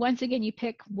 then once again, you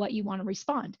pick what you want to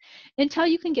respond until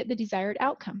you can get the desired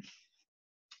outcome.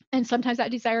 And sometimes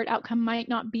that desired outcome might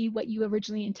not be what you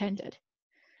originally intended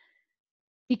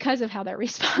because of how they're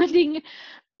responding.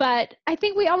 But I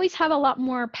think we always have a lot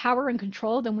more power and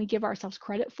control than we give ourselves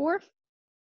credit for.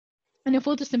 And if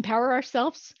we'll just empower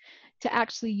ourselves to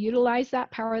actually utilize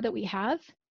that power that we have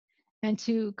and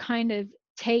to kind of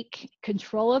take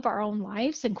control of our own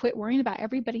lives and quit worrying about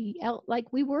everybody else.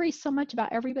 Like we worry so much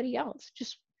about everybody else.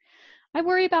 Just, I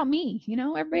worry about me,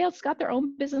 everybody else got their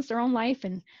own business, their own life,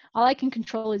 and all I can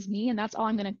control is me. And that's all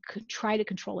I'm going to try to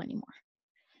control anymore.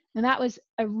 And that was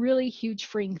a really huge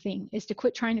freeing thing, is to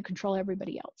quit trying to control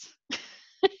everybody else.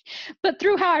 But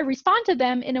through how I respond to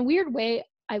them in a weird way,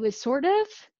 I was sort of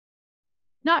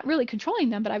not really controlling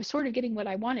them, but I was sort of getting what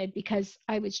I wanted because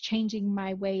I was changing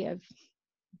my way of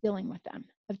dealing with them,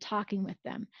 of talking with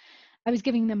them. I was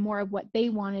giving them more of what they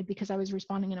wanted because I was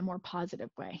responding in a more positive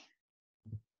way.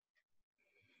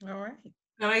 All right.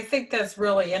 And I think that's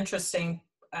really interesting,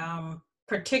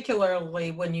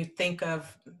 particularly when you think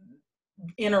of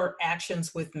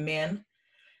interactions with men,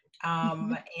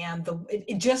 and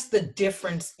just the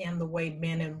difference in the way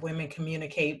men and women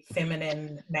communicate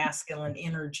feminine, masculine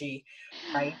energy,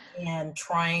 right? And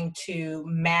trying to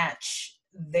match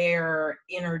their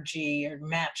energy or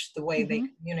match the way they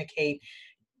communicate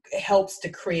helps to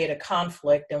create a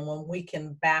conflict. And when we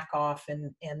can back off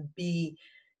and be,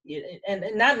 and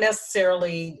not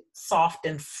necessarily soft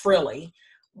and frilly,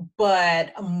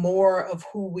 but more of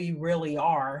who we really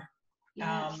are,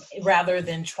 rather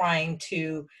than trying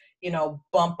to,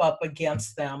 bump up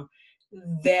against them,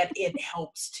 that it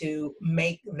helps to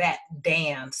make that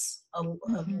dance a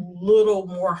little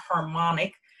more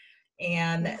harmonic.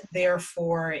 And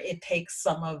therefore it takes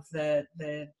some of the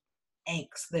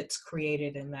angst that's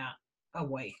created in that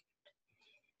away.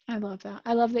 I love that.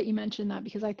 I love that you mentioned that,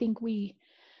 because I think we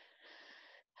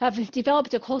have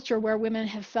developed a culture where women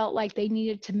have felt like they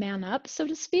needed to man up, so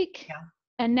to speak. Yeah.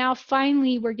 And now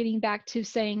finally we're getting back to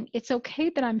saying, it's okay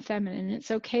that I'm feminine.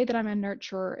 It's okay that I'm a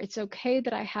nurturer. It's okay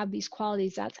that I have these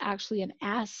qualities. That's actually an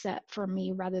asset for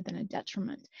me rather than a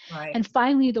detriment. Right. And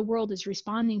finally, the world is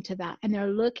responding to that. And they're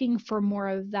looking for more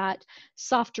of that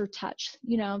softer touch,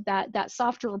 that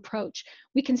softer approach.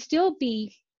 We can still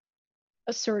be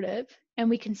assertive and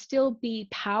we can still be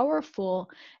powerful.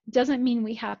 Doesn't mean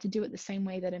we have to do it the same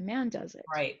way that a man does it.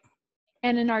 Right.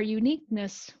 And in our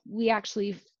uniqueness, we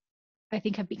actually, I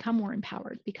think, have become more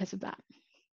empowered because of that.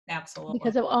 Absolutely.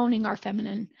 Because of owning our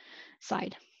feminine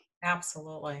side.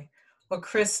 Absolutely. Well,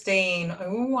 Christine,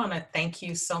 we want to thank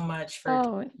you so much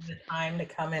for the time to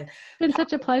come in. It's been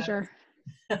such a pleasure.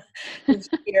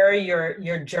 Share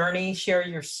your journey, share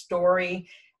your story.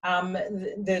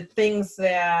 The things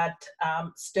that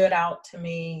stood out to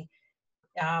me,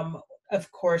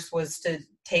 of course, was to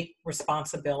take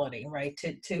responsibility, right?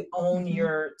 To own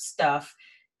your stuff,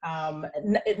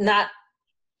 not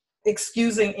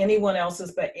excusing anyone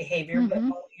else's behavior, but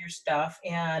own your stuff.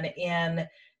 And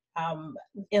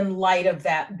in light of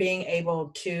that, being able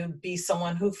to be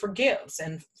someone who forgives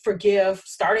and forgive,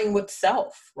 starting with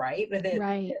self, right?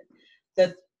 Right.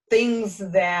 The things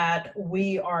that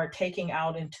we are taking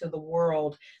out into the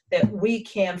world, that we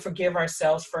can forgive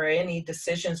ourselves for any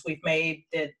decisions we've made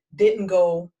that didn't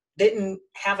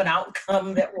have an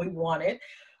outcome that we wanted,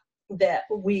 that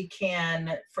we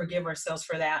can forgive ourselves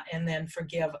for that, and then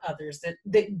forgive others.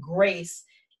 That grace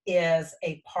is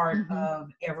a part of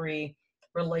every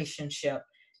relationship,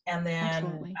 and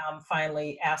then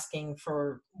finally asking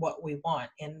for what we want,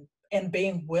 and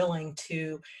being willing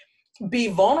to be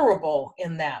vulnerable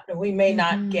in that. We may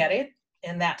not get it,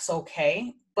 and that's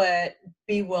okay, but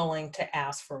be willing to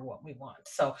ask for what we want.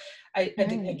 So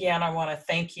again, I want to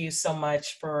thank you so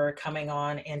much for coming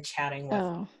on and chatting with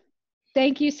me.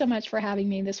 Thank you so much for having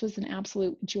me. This was an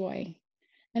absolute joy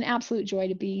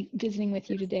to be visiting with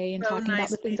you today and talking about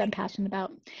the things I'm passionate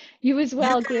about. You as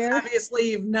well, Claire.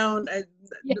 Obviously, you've known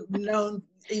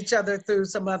each other through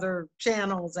some other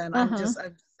channels, and I'm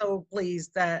so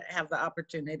pleased to have the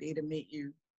opportunity to meet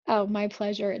you. Oh, my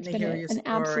pleasure. It's been an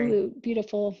absolute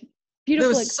beautiful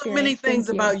experience. So many things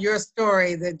about your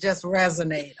story that just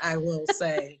resonate, I will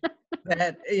say.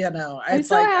 That, I'm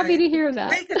so happy to hear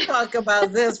that. We could talk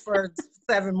about this for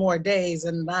 7 more days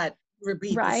and not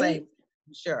repeat the same.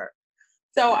 Sure.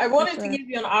 So I wanted to give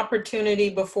you an opportunity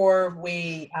before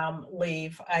we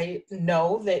leave. I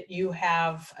know that you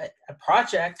have a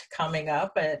project coming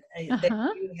up, that you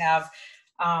have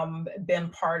been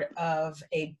part of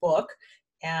a book,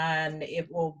 and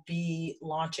it will be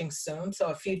launching soon. So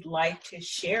if you'd like to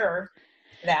share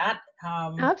that.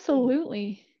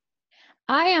 Absolutely.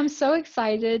 I am so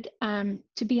excited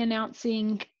to be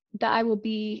announcing that I will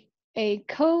be a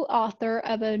co-author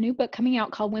of a new book coming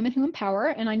out called Women Who Empower.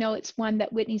 And I know it's one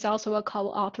that Whitney's also a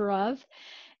co-author of.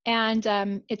 And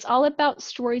it's all about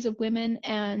stories of women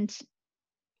and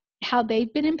how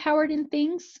they've been empowered in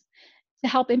things to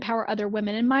help empower other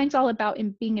women. And mine's all about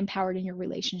being empowered in your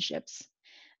relationships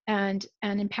and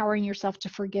empowering yourself to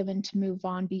forgive and to move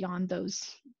on beyond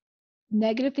those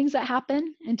negative things that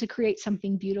happen and to create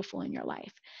something beautiful in your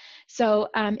life. So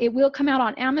it will come out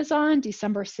on Amazon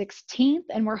December 16th,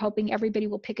 and we're hoping everybody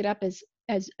will pick it up as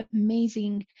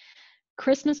amazing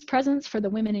Christmas presents for the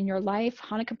women in your life,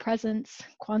 Hanukkah presents,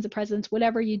 Kwanzaa presents,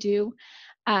 whatever you do.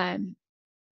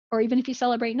 Or even if you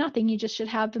celebrate nothing, you just should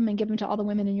have them and give them to all the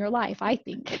women in your life, I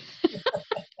think.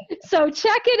 So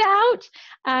check it out.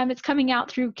 It's coming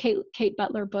out through Kate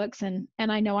Butler Books, and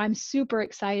I know I'm super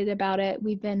excited about it.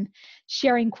 We've been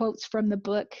sharing quotes from the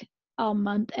book all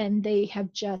month, and they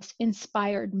have just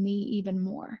inspired me even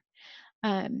more,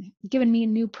 given me a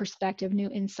new perspective, new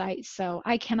insights. So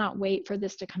I cannot wait for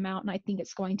this to come out, and I think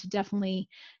it's going to definitely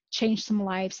change some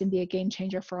lives and be a game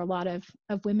changer for a lot of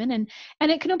women. And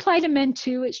it can apply to men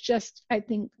too. It's just, I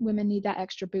think women need that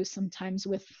extra boost sometimes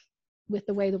with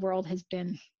the way the world has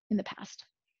been in the past.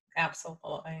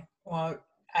 Absolutely. Well,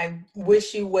 I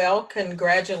wish you well.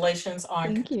 Congratulations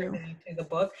on contributing to the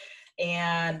book.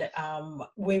 And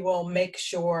we will make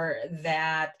sure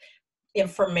that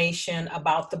information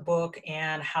about the book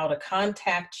and how to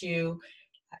contact you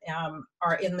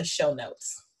are in the show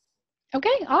notes.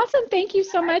 Okay, awesome. Thank you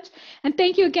so much. And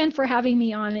thank you again for having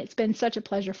me on. It's been such a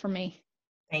pleasure for me.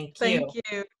 Thank you. Thank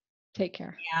you. Take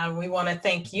care. And we want to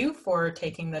thank you for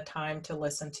taking the time to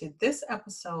listen to this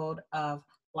episode of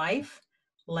Life,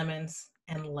 Lemons,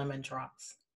 and Lemon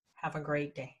Drops. Have a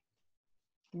great day.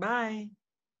 Bye.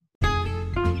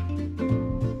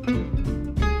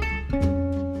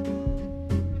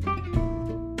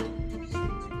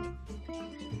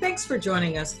 Thanks for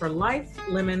joining us for Life,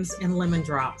 Lemons, and Lemon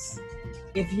Drops.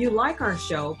 If you like our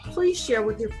show, please share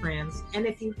with your friends. And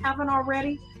if you haven't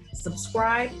already,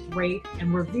 subscribe, rate,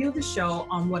 and review the show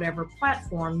on whatever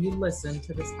platform you listen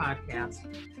to this podcast.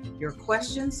 Your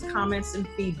questions, comments, and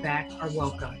feedback are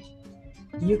welcome.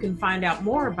 You can find out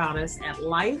more about us at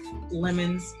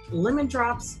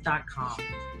lifelemonslemondrops.com.